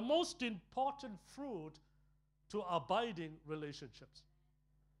to abiding relationships.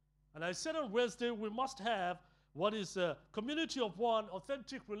 And I said on Wednesday, we must have what is a community of one,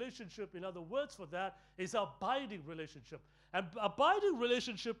 authentic relationship. In other words for that is abiding relationship. And abiding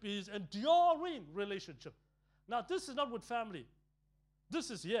relationship is enduring relationship. Now, this is not with family. This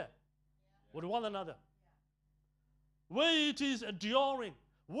is here with one another. Where it is enduring,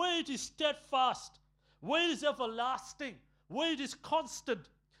 where it is steadfast, where it is everlasting, where it is constant,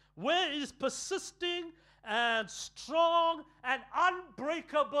 where it is persisting and strong and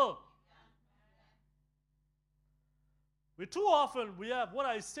unbreakable. Too often we have what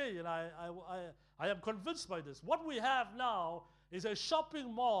I say, and I am convinced by this. What we have now is a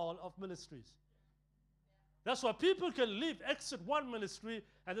shopping mall of ministries. That's why people can leave, exit one ministry,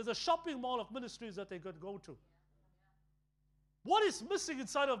 and there's a shopping mall of ministries that they could go to. What is missing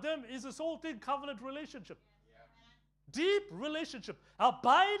inside of them is this whole thing, covenant relationship. deep relationship,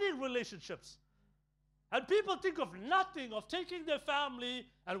 abiding relationships. And people think of nothing of taking their family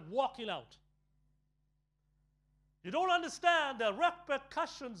and walking out. You don't understand the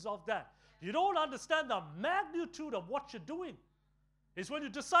repercussions of that. You don't understand the magnitude of what you're doing. It's when you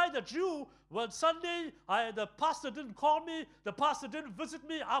decide that well, Sunday, the pastor didn't call me, the pastor didn't visit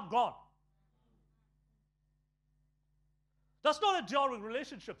me, I'm gone. That's not enduring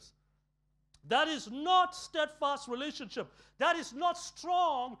relationships. That is not steadfast relationship. That is not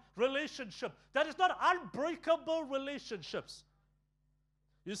strong relationship. That is not unbreakable relationships.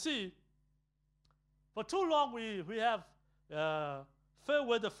 You see, for too long we have fair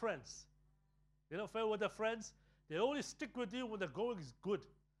weather friends. You know, fair weather friends, they only stick with you when the going is good.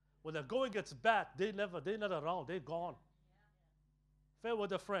 When the going gets bad, they're not around, they're gone. Fair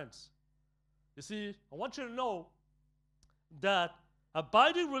weather friends. You see, I want you to know that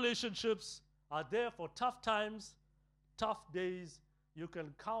abiding relationships are there for tough times, tough days. You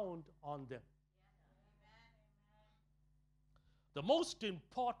can count on them. The most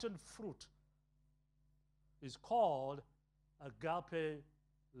important fruit is called agape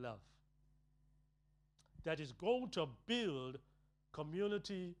love. That is going to build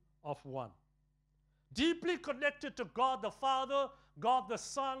community of one. Deeply connected to God the Father, God the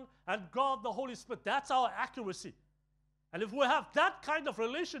Son, and God the Holy Spirit. That's our accuracy. And if we have that kind of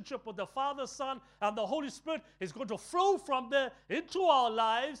relationship with the Father, Son, and the Holy Spirit, it's going to flow from there into our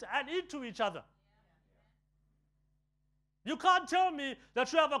lives and into each other. You can't tell me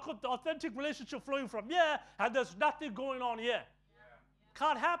that you have an authentic relationship flowing from here and there's nothing going on here.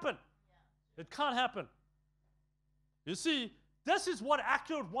 Can't happen. It can't happen. You see, this is what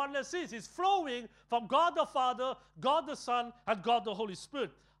accurate oneness is. It's flowing from God the Father, God the Son, and God the Holy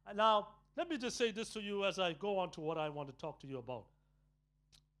Spirit. Now, let me just say this to you as I go on to what I want to talk to you about.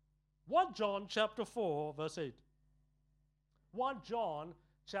 1 John chapter 4, verse 8. 1 John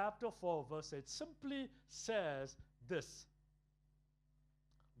chapter 4, verse 8 simply says this.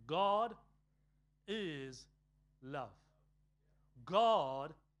 God is love.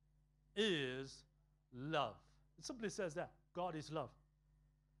 God is love. It simply says that. God is love.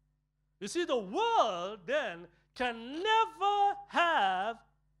 You see, the world then can never have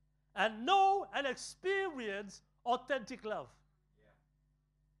and know and experience authentic love.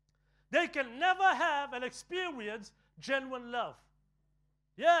 They can never have and experience genuine love.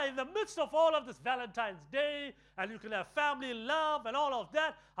 Yeah, in the midst of all of this Valentine's Day, and you can have family love and all of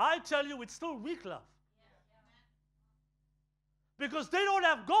that, I tell you, it's still weak love. Because they don't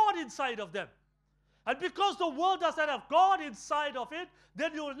have God inside of them. And because the world doesn't have God inside of it,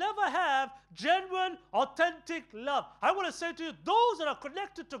 then you'll never have genuine, authentic love. I want to say to you, those that are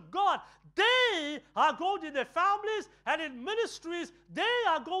connected to God, they are going in their families and in ministries, they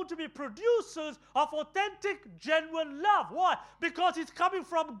are going to be producers of authentic, genuine love. Why? Because it's coming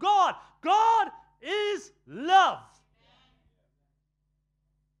from God. God is love.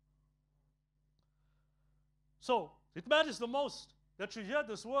 So, it matters the most that you hear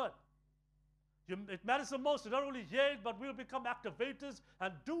this word. It matters the most to not only hear it, but we'll become activators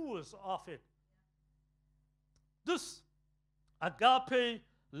and doers of it. This agape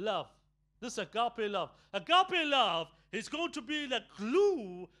love is going to be the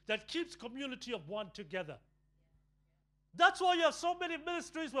glue that keeps community of one together. That's why you have so many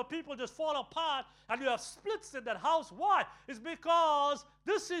ministries where people just fall apart and you have splits in that house. Why? It's because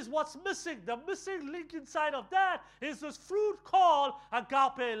this is what's missing. The missing link inside of that is this fruit called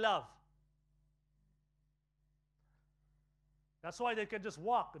agape love. That's why they can just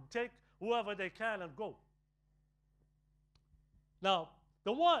walk and take whoever they can and go. Now,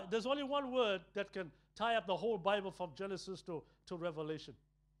 there's only one word that can tie up the whole Bible from Genesis to Revelation,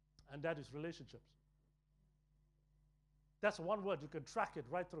 and that is relationships. That's one word. You can track it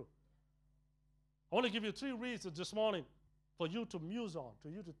right through. I want to give you 3 reasons this morning for you to muse on, for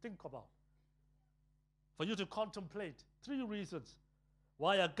you to think about, for you to contemplate. 3 reasons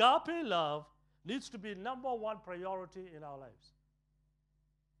why agape love needs to be number 1 priority in our lives.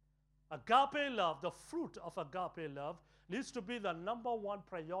 Agape love, the fruit of agape love, needs to be the number 1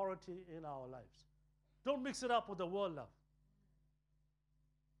 priority in our lives. Don't mix it up with the world love.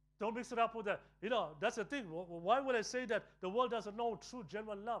 Don't mix it up with that's the thing. Why would I say that the world doesn't know true,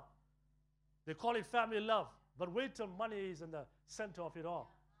 genuine love? They call it family love. But wait till money is in the center of it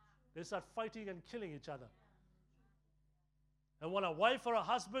all. They start fighting and killing each other. And when a wife or a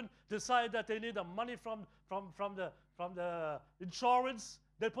husband decide that they need the money from the insurance,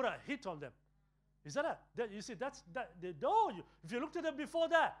 they put a hit on them. Is that you see, if you looked at them before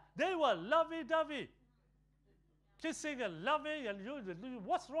that, they were lovey-dovey. Kissing and loving, and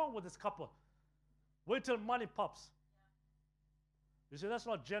what's wrong with this couple? Wait till money pops. You see, that's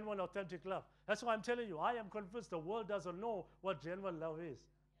not genuine, authentic love. That's why I'm telling you, I am convinced the world doesn't know what genuine love is.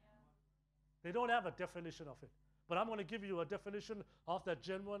 They don't have a definition of it. But I'm going to give you a definition of that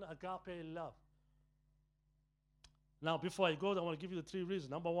genuine agape love. Now, before I go, I want to give you the 3 reasons.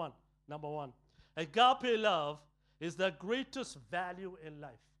 Number one, agape love is the greatest value in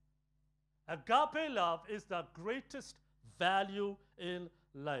life. Agape love is the greatest value in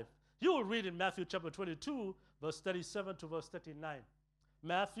life. You will read in Matthew chapter 22, verse 37 to verse 39.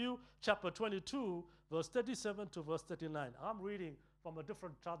 Matthew chapter 22, verse 37 to verse 39. I'm reading from a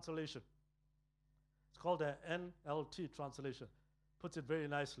different translation. It's called the NLT translation. Puts it very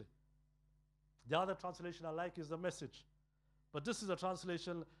nicely. The other translation I like is the Message. But this is a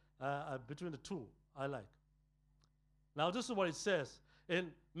translation between the two I like. Now, this is what it says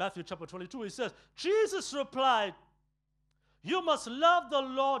in Matthew chapter 22. It says, Jesus replied, "You must love the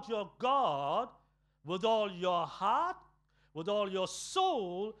Lord your God with all your heart, with all your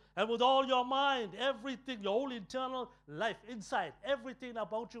soul, and with all your mind." Everything, your whole internal life, inside, everything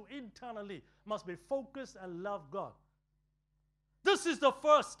about you internally must be focused and love God. This is the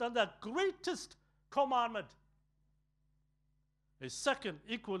first and the greatest commandment. A second,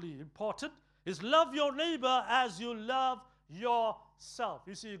 equally important, is love your neighbor as you love yourself.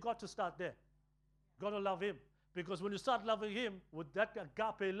 You see, you've got to start there. You've got to love him. Because when you start loving him with that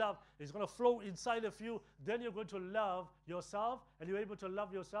agape love, it's going to flow inside of you. Then you're going to love yourself, and you're able to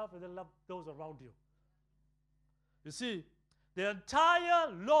love yourself and then love those around you. You see, the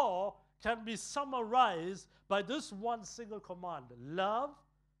entire law can be summarized by this one single command: love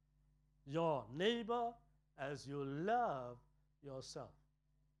your neighbor as you love yourself.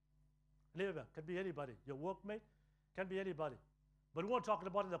 Neighbor can be anybody. Your workmate can be anybody. But we're talking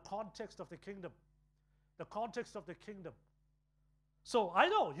about in the context of the kingdom. The context of the kingdom. So I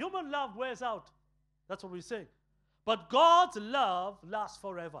know human love wears out. That's what we say. But God's love lasts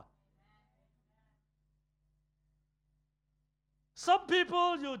forever. Some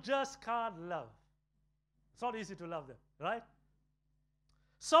people you just can't love. It's not easy to love them, right?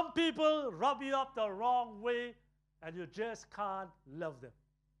 Some people rub you up the wrong way and you just can't love them.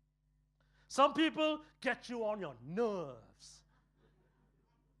 Some people get you on your nerves.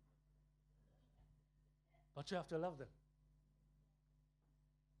 But you have to love them.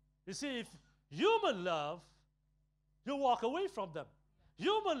 You see, if human love, you walk away from them.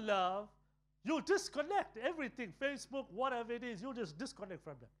 Human love, you disconnect everything, Facebook, whatever it is, you just disconnect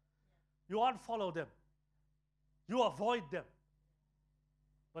from them. You unfollow them. You avoid them.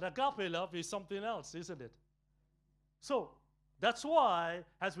 But agape love is something else, isn't it? So, that's why,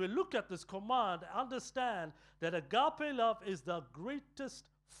 as we look at this command, understand that agape love is the greatest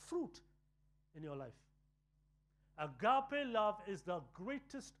fruit in your life. Agape love is the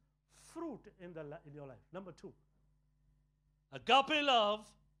greatest fruit in your life. Number 2, agape love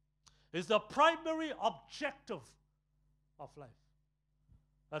is the primary objective of life.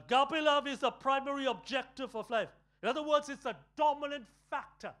 Agape love is the primary objective of life. In other words, it's the dominant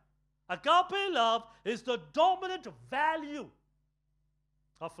factor. Agape love is the dominant value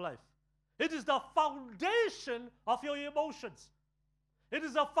of life. It is the foundation of your emotions. It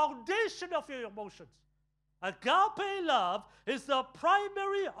is the foundation of your emotions. Agape love is the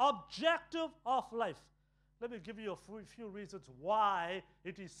primary objective of life. Let me give you a few reasons why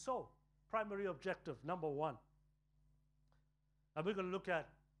it is so. Primary objective, number 1. And we're going to look at,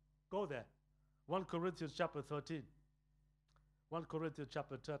 go there, 1 Corinthians chapter 13. 1 Corinthians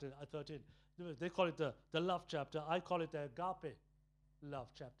chapter 13. They call it the love chapter. I call it the agape love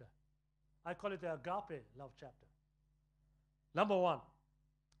chapter. I call it the agape love chapter. Number 1,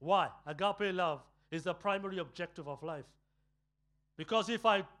 why? Agape love is the primary objective of life. Because if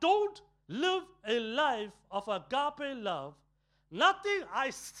I don't live a life of agape love, nothing I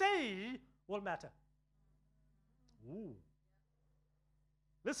say will matter. Ooh.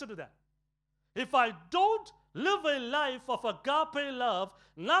 Listen to that. If I don't live a life of agape love,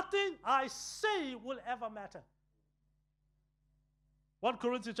 nothing I say will ever matter. 1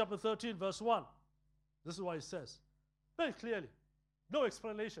 Corinthians chapter 13, verse 1. This is what it says. Very clearly. No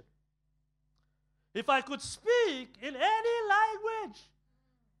explanation. If I could speak in any language,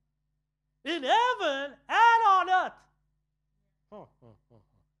 in heaven and on earth,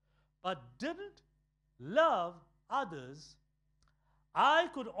 but didn't love others, I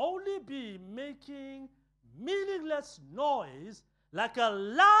could only be making meaningless noise like a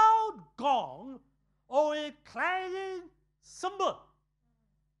loud gong or a clanging cymbal.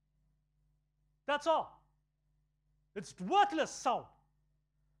 That's all. It's worthless sound.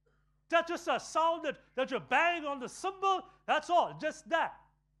 That's just a sound that you're banging on the cymbal. That's all. Just that.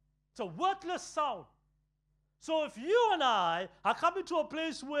 It's a worthless sound. So if you and I are coming to a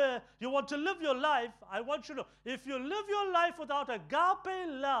place where you want to live your life, I want you to know, if you live your life without agape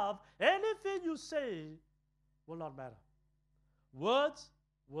love, anything you say will not matter. Words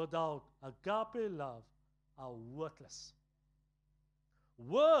without agape love are worthless.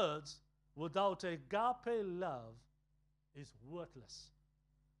 Words without agape love is worthless.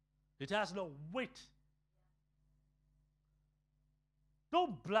 It has no weight.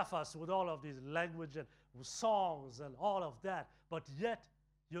 Don't bluff us with all of these language and songs and all of that, but yet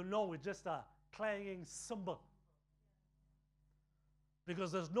you know it's just a clanging cymbal.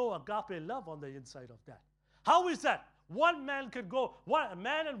 Because there's no agape love on the inside of that. How is that? One man can go, a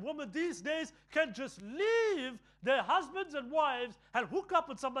man and woman these days can just leave their husbands and wives and hook up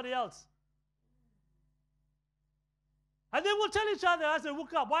with somebody else. And they will tell each other as they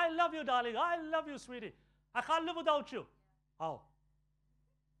hook up, I love you, darling. I love you, sweetie. I can't live without you. How?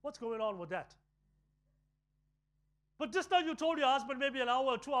 What's going on with that? But just now you told your husband maybe an hour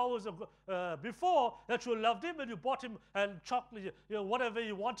or 2 hours before that you loved him and you bought him and chocolate, whatever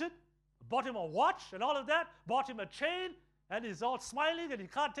he wanted. Bought him a watch and all of that. Bought him a chain and he's all smiling and he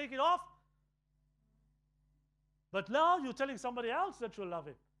can't take it off. But now you're telling somebody else that you love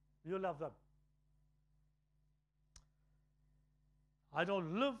him. You love them. I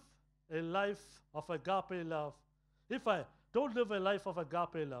don't live a life of agape love. If I don't live a life of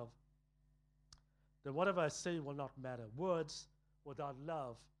agape love, then whatever I say will not matter. Words without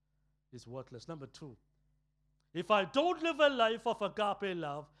love is worthless. Number 2, if I don't live a life of agape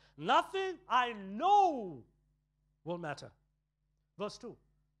love, nothing I know will matter. Verse 2.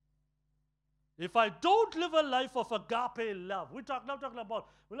 If I don't live a life of agape love, we're not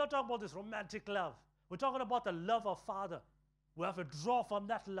talking about this romantic love. We're talking about the love of Father. We have to draw from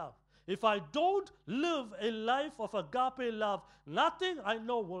that love. If I don't live a life of agape love, nothing I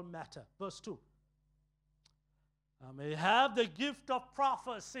know will matter. Verse 2. I may have the gift of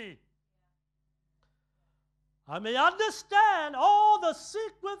prophecy. I may understand all the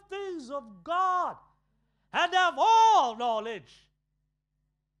secret things of God and have all knowledge.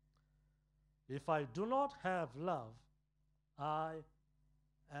 If I do not have love, I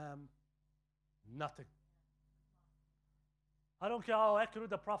am nothing. I don't care how accurate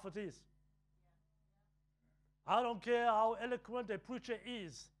the prophet is. I don't care how eloquent a preacher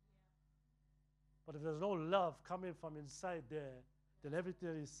is. But if there's no love coming from inside there, then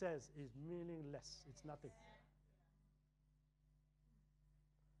everything he says is meaningless. It's nothing.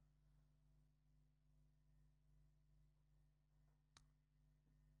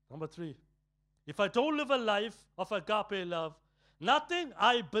 Number 3, if I don't live a life of agape love, nothing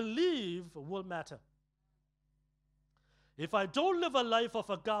I believe will matter. If I don't live a life of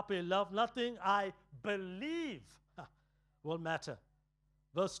agape love, nothing I believe will matter.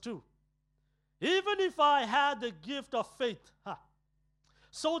 Verse 2. Even if I had the gift of faith,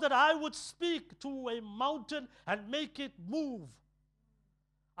 so that I would speak to a mountain and make it move,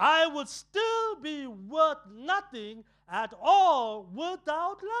 I would still be worth nothing at all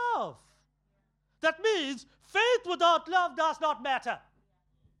without love. That means faith without love does not matter.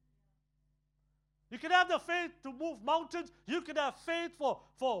 You can have the faith to move mountains. You can have faith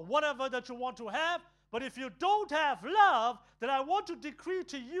for whatever that you want to have. But if you don't have love, then I want to decree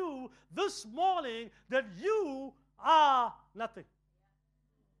to you this morning that you are nothing.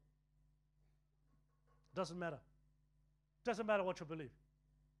 Doesn't matter. Doesn't matter what you believe.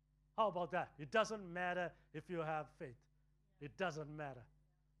 How about that? It doesn't matter if you have faith. It doesn't matter.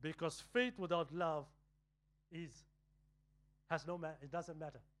 Because faith without love it doesn't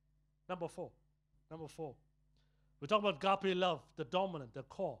matter. Number 4. We talk about agape love, the dominant, the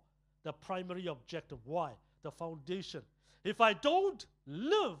core, the primary objective. Why? The foundation. If I don't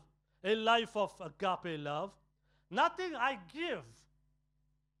live a life of agape love, nothing I give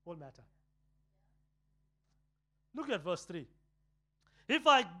will matter. Look at verse 3. If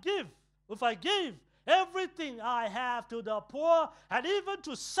I gave everything I have to the poor and even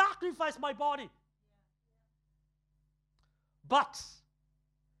to sacrifice my body, but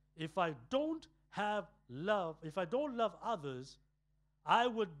if I don't have love, if I don't love others, I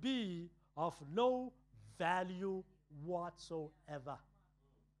would be of no value whatsoever.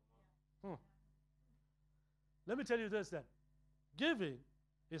 Let me tell you this then. Giving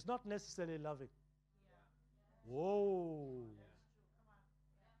is not necessarily loving. Whoa.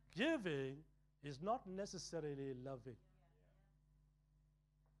 Giving is not necessarily loving.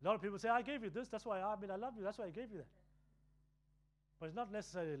 A lot of people say, I gave you this, that's why I love you, that's why I gave you that. But it's not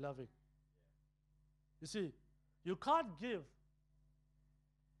necessarily loving. You see, you can't give.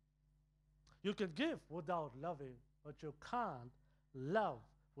 You can give without loving, but you can't love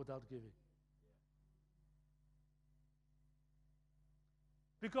without giving.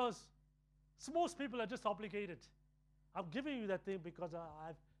 Because most people are just obligated. I'm giving you that thing because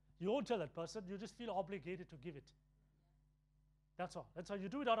you won't tell that person. You just feel obligated to give it. That's all. That's how you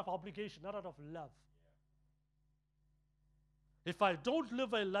do it, out of obligation, not out of love. If I don't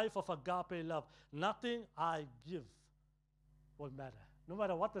live a life of agape love, nothing I give will matter. No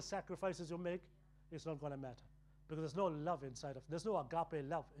matter what the sacrifices you make, it's not going to matter. Because there's no love inside of, there's no agape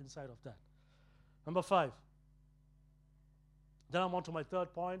love inside of that. Number 5. Then I'm on to my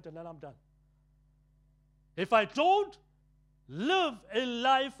third point, and then I'm done. If I don't live a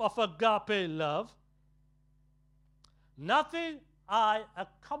life of agape love, nothing I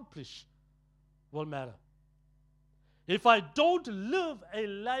accomplish will matter. If I don't live a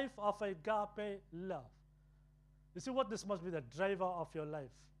life of agape love, you see what, this must be the driver of your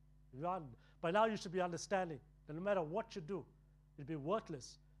life. By now you should be understanding that no matter what you do, it'll be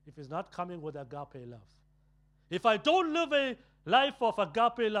worthless if it's not coming with agape love. If I don't live a life of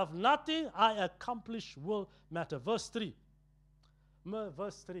agape love, nothing I accomplish will matter. Verse 3.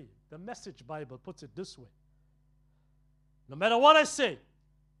 Verse 3. The Message Bible puts it this way. No matter what I say,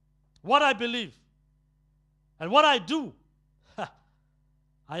 what I believe, and what I do,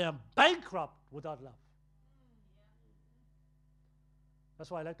 I am bankrupt without love. That's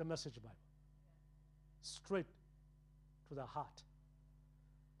why I like the Message Bible. Straight to the heart.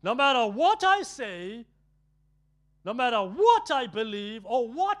 No matter what I say, no matter what I believe or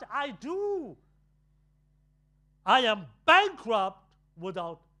what I do, I am bankrupt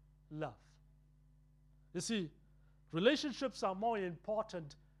without love. You see, relationships are more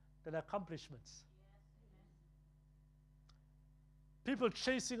important than accomplishments. People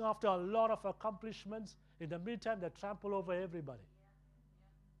chasing after a lot of accomplishments, in the meantime, they trample over everybody.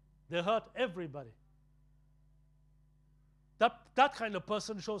 They hurt everybody. That kind of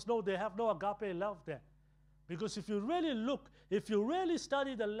person shows they have no agape love there. Because if you really look, if you really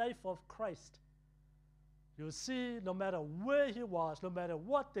study the life of Christ, you'll see no matter where he was, no matter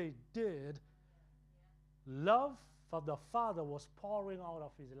what they did, love from the Father was pouring out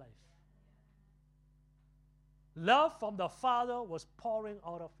of his life. Love from the Father was pouring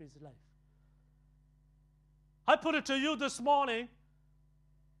out of his life. I put it to you this morning,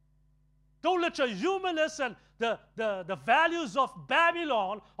 don't let your humanness and the values of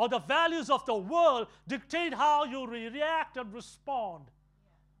Babylon or the values of the world dictate how you react and respond.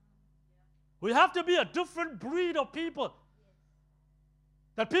 We have to be a different breed of people.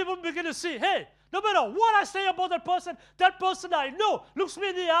 That people begin to see, hey, no matter what I say about that person I know looks me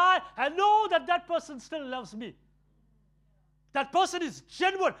in the eye and know that person still loves me. That person is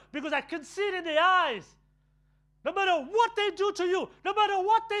genuine because I can see it in the eyes. No matter what they do to you, no matter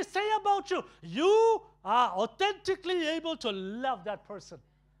what they say about you, you are authentically able to love that person.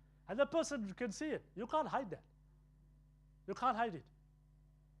 And that person can see it. You can't hide that. You can't hide it.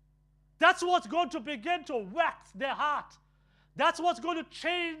 That's what's going to begin to wax their heart. That's what's going to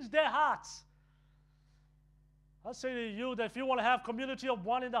change their hearts. I say to you that if you want to have community of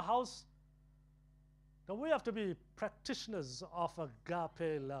one in the house, then we have to be practitioners of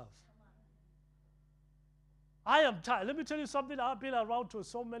agape love. I am tired. Let me tell you something. I've been around to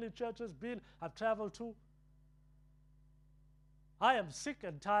so many churches, I've traveled to. I am sick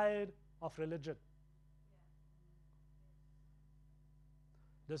and tired of religion.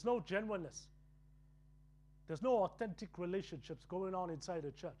 There's no genuineness. There's no authentic relationships going on inside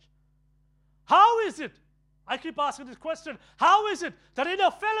a church. How is it? I keep asking this question. How is it that in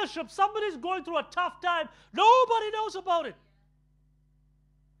a fellowship somebody's going through a tough time, nobody knows about it?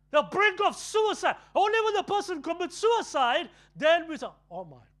 The brink of suicide. Only when the person commits suicide, then we say, oh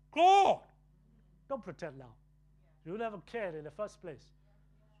my God. Don't pretend now. You never cared in the first place.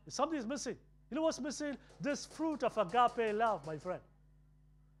 If something's missing. You know what's missing? This fruit of agape love, my friend.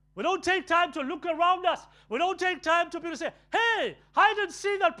 We don't take time to look around us. We don't take time to be able to say, hey, I didn't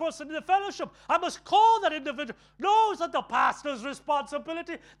see that person in the fellowship. I must call that individual. No, it's not the pastor's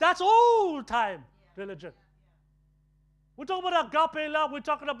responsibility. That's old time religion. We're talking about agape love. We're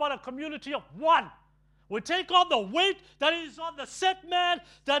talking about a community of one. We take on the weight that is on the set man,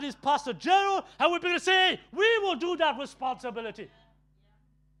 that is Pastor Gerald, and we're going to say, hey, we will do that responsibility.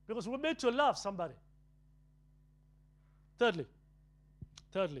 Because we're made to love somebody. Thirdly,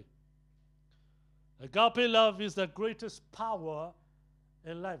 agape love is the greatest power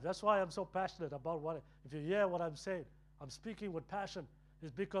in life. That's why I'm so passionate about what, if you hear what I'm saying, I'm speaking with passion.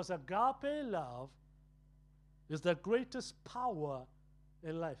 It's because agape love is the greatest power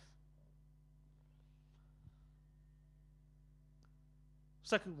in life.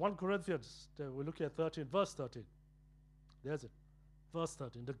 Second, 1 Corinthians, we're looking at 13, verse 13. There's it. Verse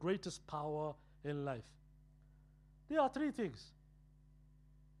 13, the greatest power in life. There are three things.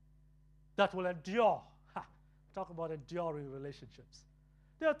 that will endure. Ha, talk about enduring relationships.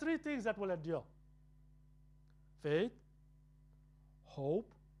 There are 3 things that will endure: faith,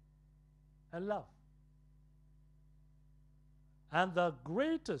 hope, and love. And the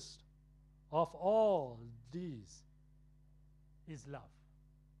greatest of all these is love.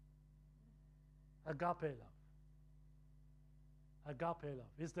 Agape love. Agape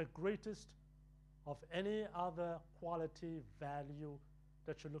love is the greatest of any other quality, value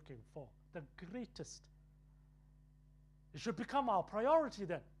that you're looking for. The greatest. It should become our priority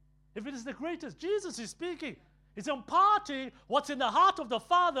then. If it is the greatest, Jesus is speaking. He's imparting what's in the heart of the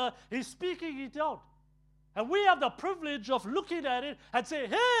Father. He's speaking it out. And we have the privilege of looking at it and say,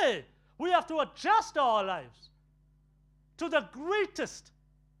 hey, we have to adjust our lives to the greatest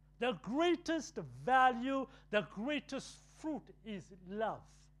value, the greatest fruit is love.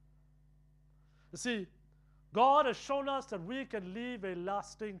 You see, God has shown us that we can leave a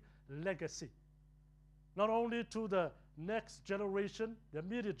lasting legacy, not only to the next generation, the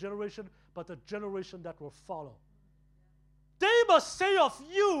immediate generation, but the generation that will follow. They must say of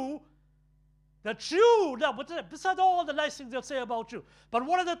you that you, now, besides all the nice things they'll say about you, but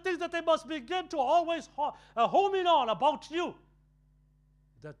one of the things that they must begin to always home in on about you,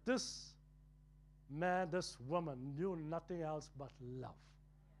 that this man, this woman knew nothing else but love.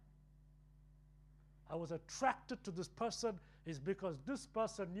 I was attracted to this person is because this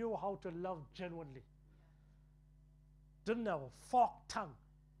person knew how to love genuinely. Didn't have a forked tongue.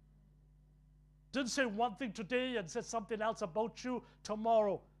 Didn't say one thing today and said something else about you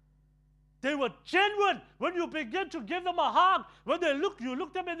tomorrow. They were genuine. When you begin to give them a hug, when they look, you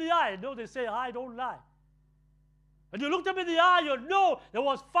look them in the eye. You know they say, I don't lie. And you look them in the eye, you know there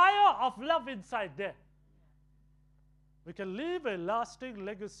was fire of love inside there. We can leave a lasting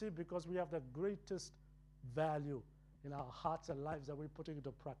legacy because we have the greatest value in our hearts and lives that we're putting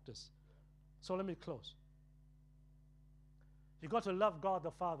into practice. So let me close. You got to love God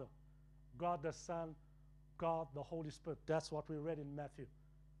the Father, God the Son, God the Holy Spirit. That's what we read in Matthew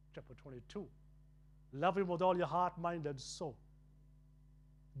chapter 22. Love Him with all your heart, mind, and soul.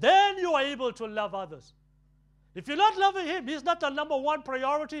 Then you are able to love others. If you're not loving Him, He's not the number one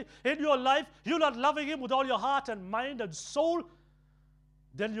priority in your life, you're not loving Him with all your heart and mind and soul,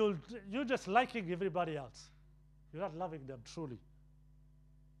 then you're just liking everybody else. You're not loving them truly.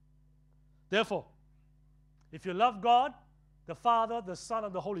 Therefore, if you love God, the Father, the Son,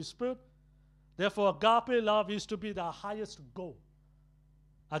 and the Holy Spirit, therefore agape love is to be the highest goal.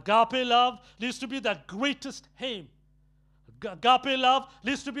 Agape love needs to be the greatest aim. Agape love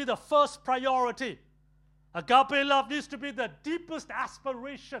needs to be the first priority. Agape love needs to be the deepest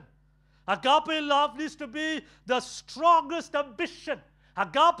aspiration. Agape love needs to be the strongest ambition.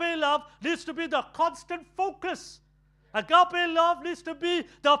 Agape love needs to be the constant focus. Agape love needs to be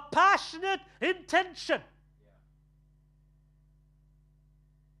the passionate intention.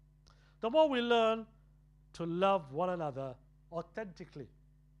 The more we learn to love one another authentically,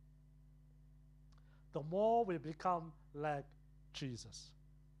 the more we become like Jesus.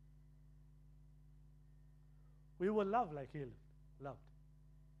 We will love like He loved.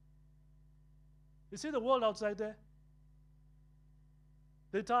 You see the world outside there?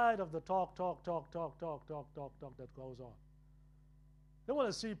 They're tired of the talk that goes on. They want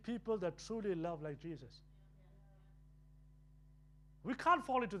to see people that truly love like Jesus. We can't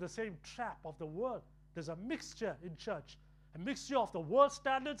fall into the same trap of the world. There's a mixture in church, a mixture of the world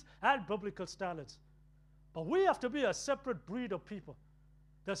standards and biblical standards. But we have to be a separate breed of people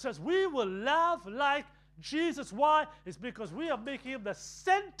that says we will love like Jesus. Why? It's because we are making Him the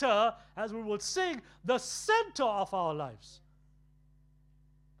center, as we will sing, the center of our lives.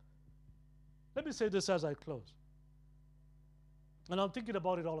 Let me say this as I close. And I'm thinking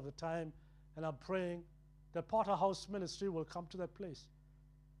about it all of the time, and I'm praying that Potter House Ministry will come to that place.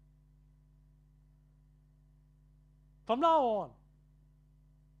 From now on,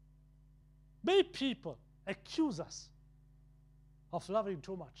 may people accuse us of loving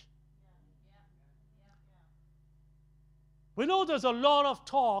too much. We know there's a lot of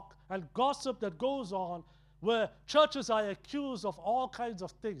talk and gossip that goes on where churches are accused of all kinds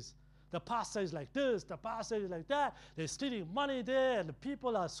of things. The pastor is like this, the pastor is like that, they're stealing money there, and the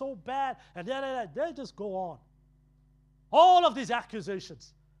people are so bad, and they just go on. All of these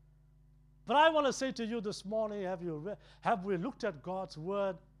accusations. But I want to say to you this morning, have we looked at God's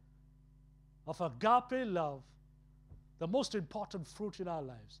word of agape love, the most important fruit in our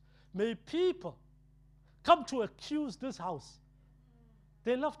lives? May people come to accuse this house.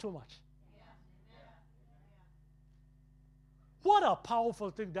 They love too much. What a powerful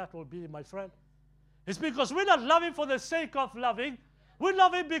thing that will be, my friend. It's because we're not loving for the sake of loving. We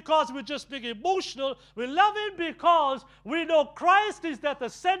love Him because we're just being emotional. We love Him because we know Christ is at the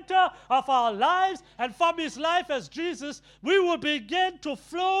center of our lives, and from His life as Jesus, we will begin to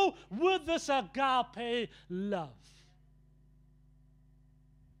flow with this agape love.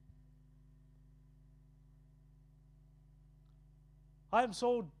 I am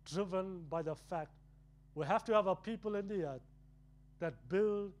so driven by the fact we have to have a people in the earth that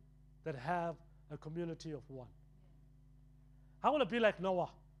build, that have a community of one. I want to be like Noah.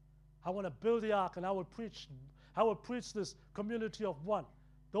 I want to build the ark, and I will preach this community of one.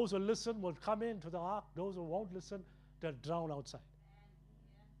 Those who listen will come into the ark. Those who won't listen, they'll drown outside.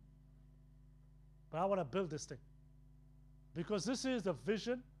 But I want to build this thing, because this is the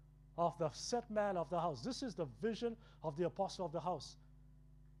vision of the set man of the house. This is the vision of the apostle of the house.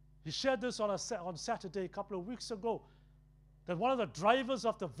 He shared this on Saturday a couple of weeks ago, that one of the drivers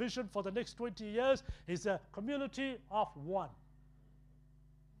of the vision for the next 20 years is a community of one.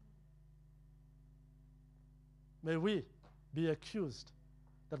 May we be accused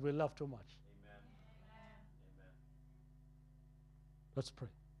that we love too much. Amen. Amen. Let's pray.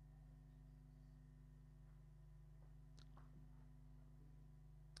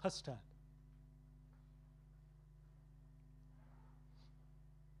 Let's stand.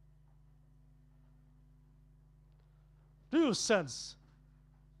 Do you sense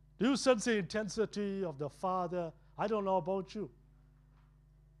the intensity of the Father? I don't know about you.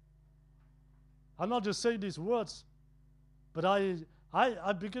 I'm not just saying these words, but I'm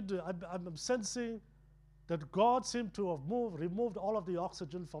sensing that God seemed to have removed all of the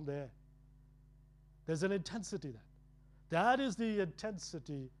oxygen from the air. There's an intensity there. That is the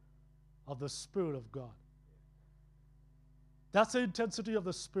intensity of the Spirit of God. That's the intensity of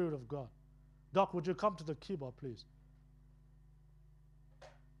the Spirit of God. Doc, would you come to the keyboard, please?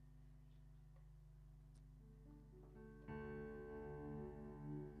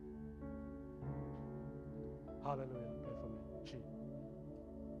 Hallelujah. Pray for me. G.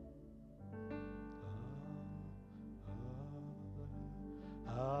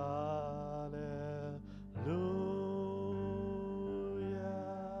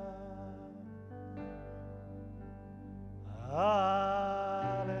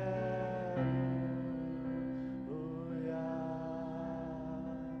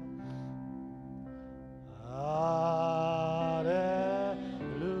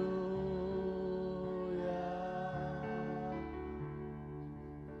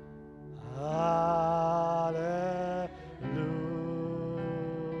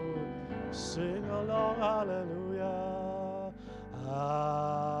 Sing along, hallelujah,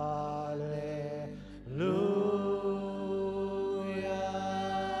 hallelujah.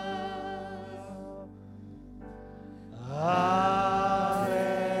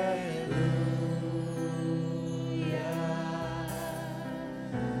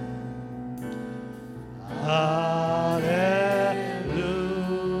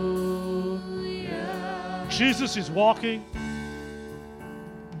 Jesus is walking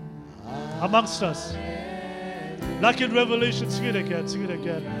amongst us. Like in Revelation, sing it again,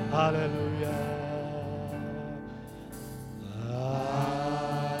 hallelujah. Hallelujah.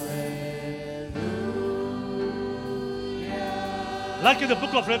 Like in the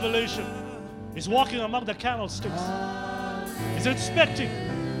book of Revelation, he's walking among the candlesticks. He's inspecting.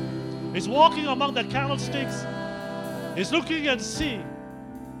 He's walking among the candlesticks. He's looking and seeing.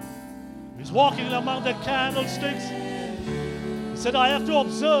 He's walking among the candlesticks. He said, I have to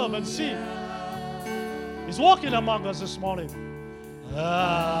observe and see. He's walking among us this morning.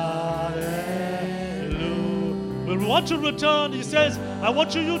 Hallelujah. We want to return. He says, I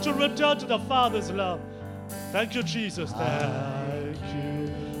want you to return to the Father's love. Thank you, Jesus. Thank you,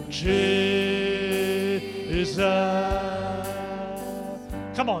 Jesus.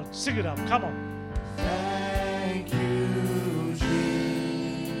 Come on, sing it out. Come on. Thank you,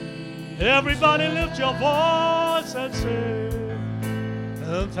 Jesus. Everybody lift your voice and sing.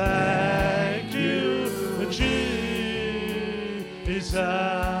 And thank you, Jesus.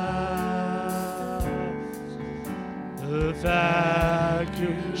 Thank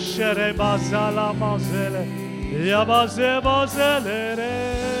you. Shere bazala mazele. Yabaze bazele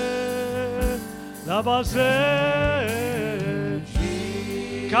re. Nabaze.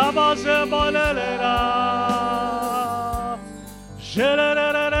 Kabaze balele ra. Shere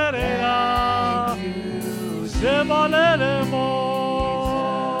re re re re ra. Zebalele mo.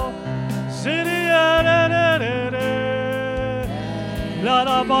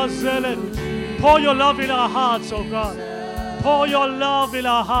 Pour your love in our hearts, oh God. Pour your love in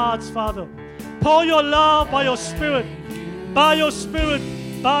our hearts, Father. Pour your love by your Spirit. By your Spirit.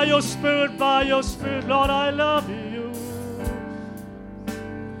 By your Spirit. By your Spirit. Lord, I love you.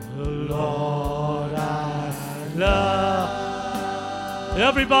 Lord, I love.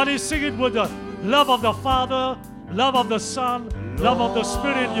 Everybody sing it with the love of the Father, love of the Son, love of the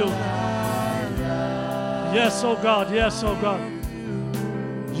Spirit in you. Yes, oh God, yes, oh God.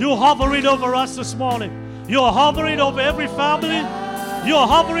 You're hovering over us this morning. You're hovering over every family. You're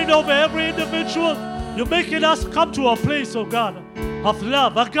hovering over every individual. You're making us come to a place, oh God, of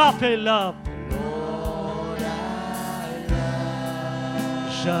love, agape love.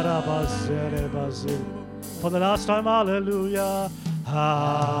 For the last time, hallelujah,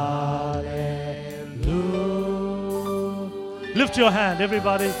 hallelujah. Lift your hand,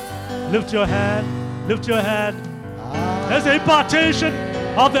 everybody. Lift your hand, lift your hand. There's an impartation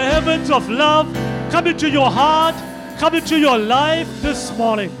of the heavens of love coming to your heart, coming to your life this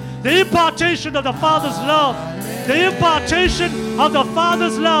morning. The impartation of the Father's love. The impartation of the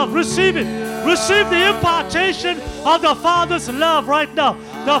Father's love. Receive it. Receive the impartation of the Father's love right now.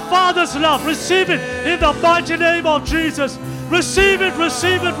 The Father's love. Receive it in the mighty name of Jesus. Receive it,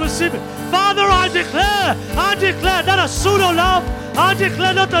 receive it, receive it. Father, I declare not a pseudo love. I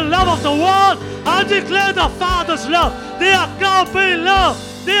declare not the love of the world. I declare the Father's love. The agape love.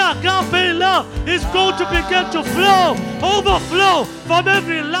 The agape love is going to begin to flow, overflow from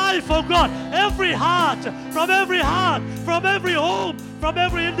every life, oh God, every heart, from every home, from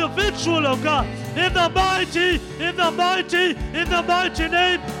every individual, oh God. In the mighty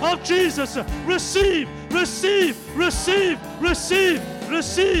name of Jesus.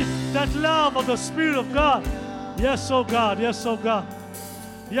 Receive that love of the Spirit of God. Yes, oh God, yes, oh God.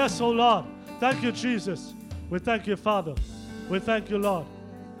 Yes, oh Lord. Thank you, Jesus. We thank you, Father. We thank you, Lord.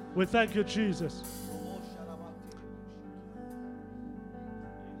 We thank you, Jesus.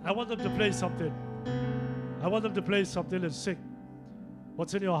 I want them to play something. I want them to play something and sing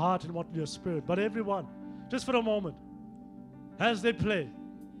what's in your heart and what's in your spirit. But everyone, just for a moment, as they play,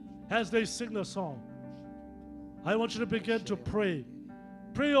 as they sing the song, I want you to begin to pray.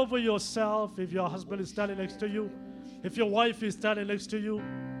 Pray over yourself if your husband is standing next to you, if your wife is standing next to you.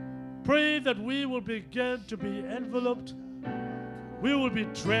 Pray that we will begin to be enveloped. We will be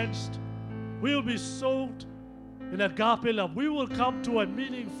drenched. We will be soaked in agape love. We will come to a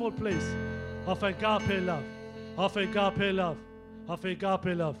meaningful place of agape love, of agape love, of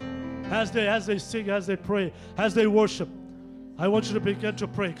agape love. As they sing, as they pray, as they worship, I want you to begin to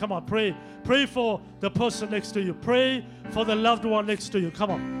pray. Come on, pray. Pray for the person next to you. Pray for the loved one next to you. Come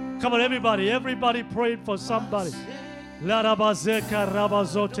on. Come on, everybody. Everybody praying for somebody. La rabazeka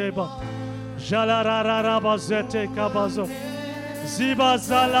rabazoteba. Jalarararabazete kabazo. Ziba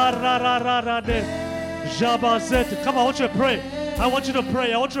zalararararade. Jabazete. Come on, I want you to pray. I want you to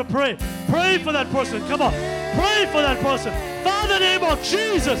pray. I want you to pray. Pray for that person. Come on. Pray for that person. Father, in the name of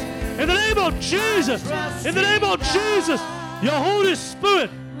Jesus. In the name of Jesus. In the name of Jesus. Your Holy Spirit.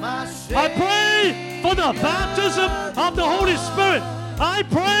 I pray for the baptism of the Holy Spirit. I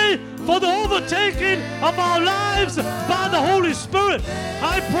pray for the overtaking of our lives by the Holy Spirit.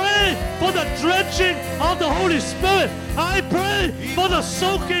 I pray for the drenching of the Holy Spirit. I pray for the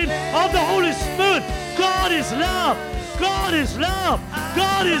soaking of the Holy Spirit. God is love. God is love.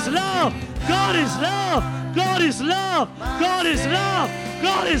 God is love. God is love. God is love. God is love.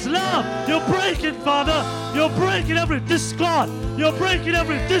 God is love. You're breaking, Father. You're breaking every discord. You're breaking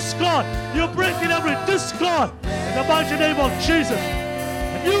every discord. You're breaking every discord. In the mighty name of Jesus.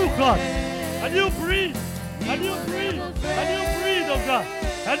 And you, God. And you breathe. And you breathe. And you breathe, oh God.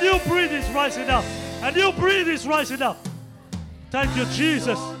 And you breathe is rising up. And you breathe is rising up. Thank you,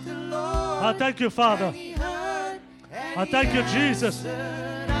 Jesus. I thank you, Father. I thank you, Jesus.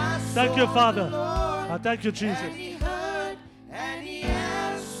 Thank you, Father. I thank you, Jesus. He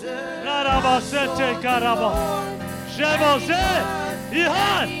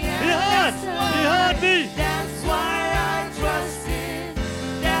heard me.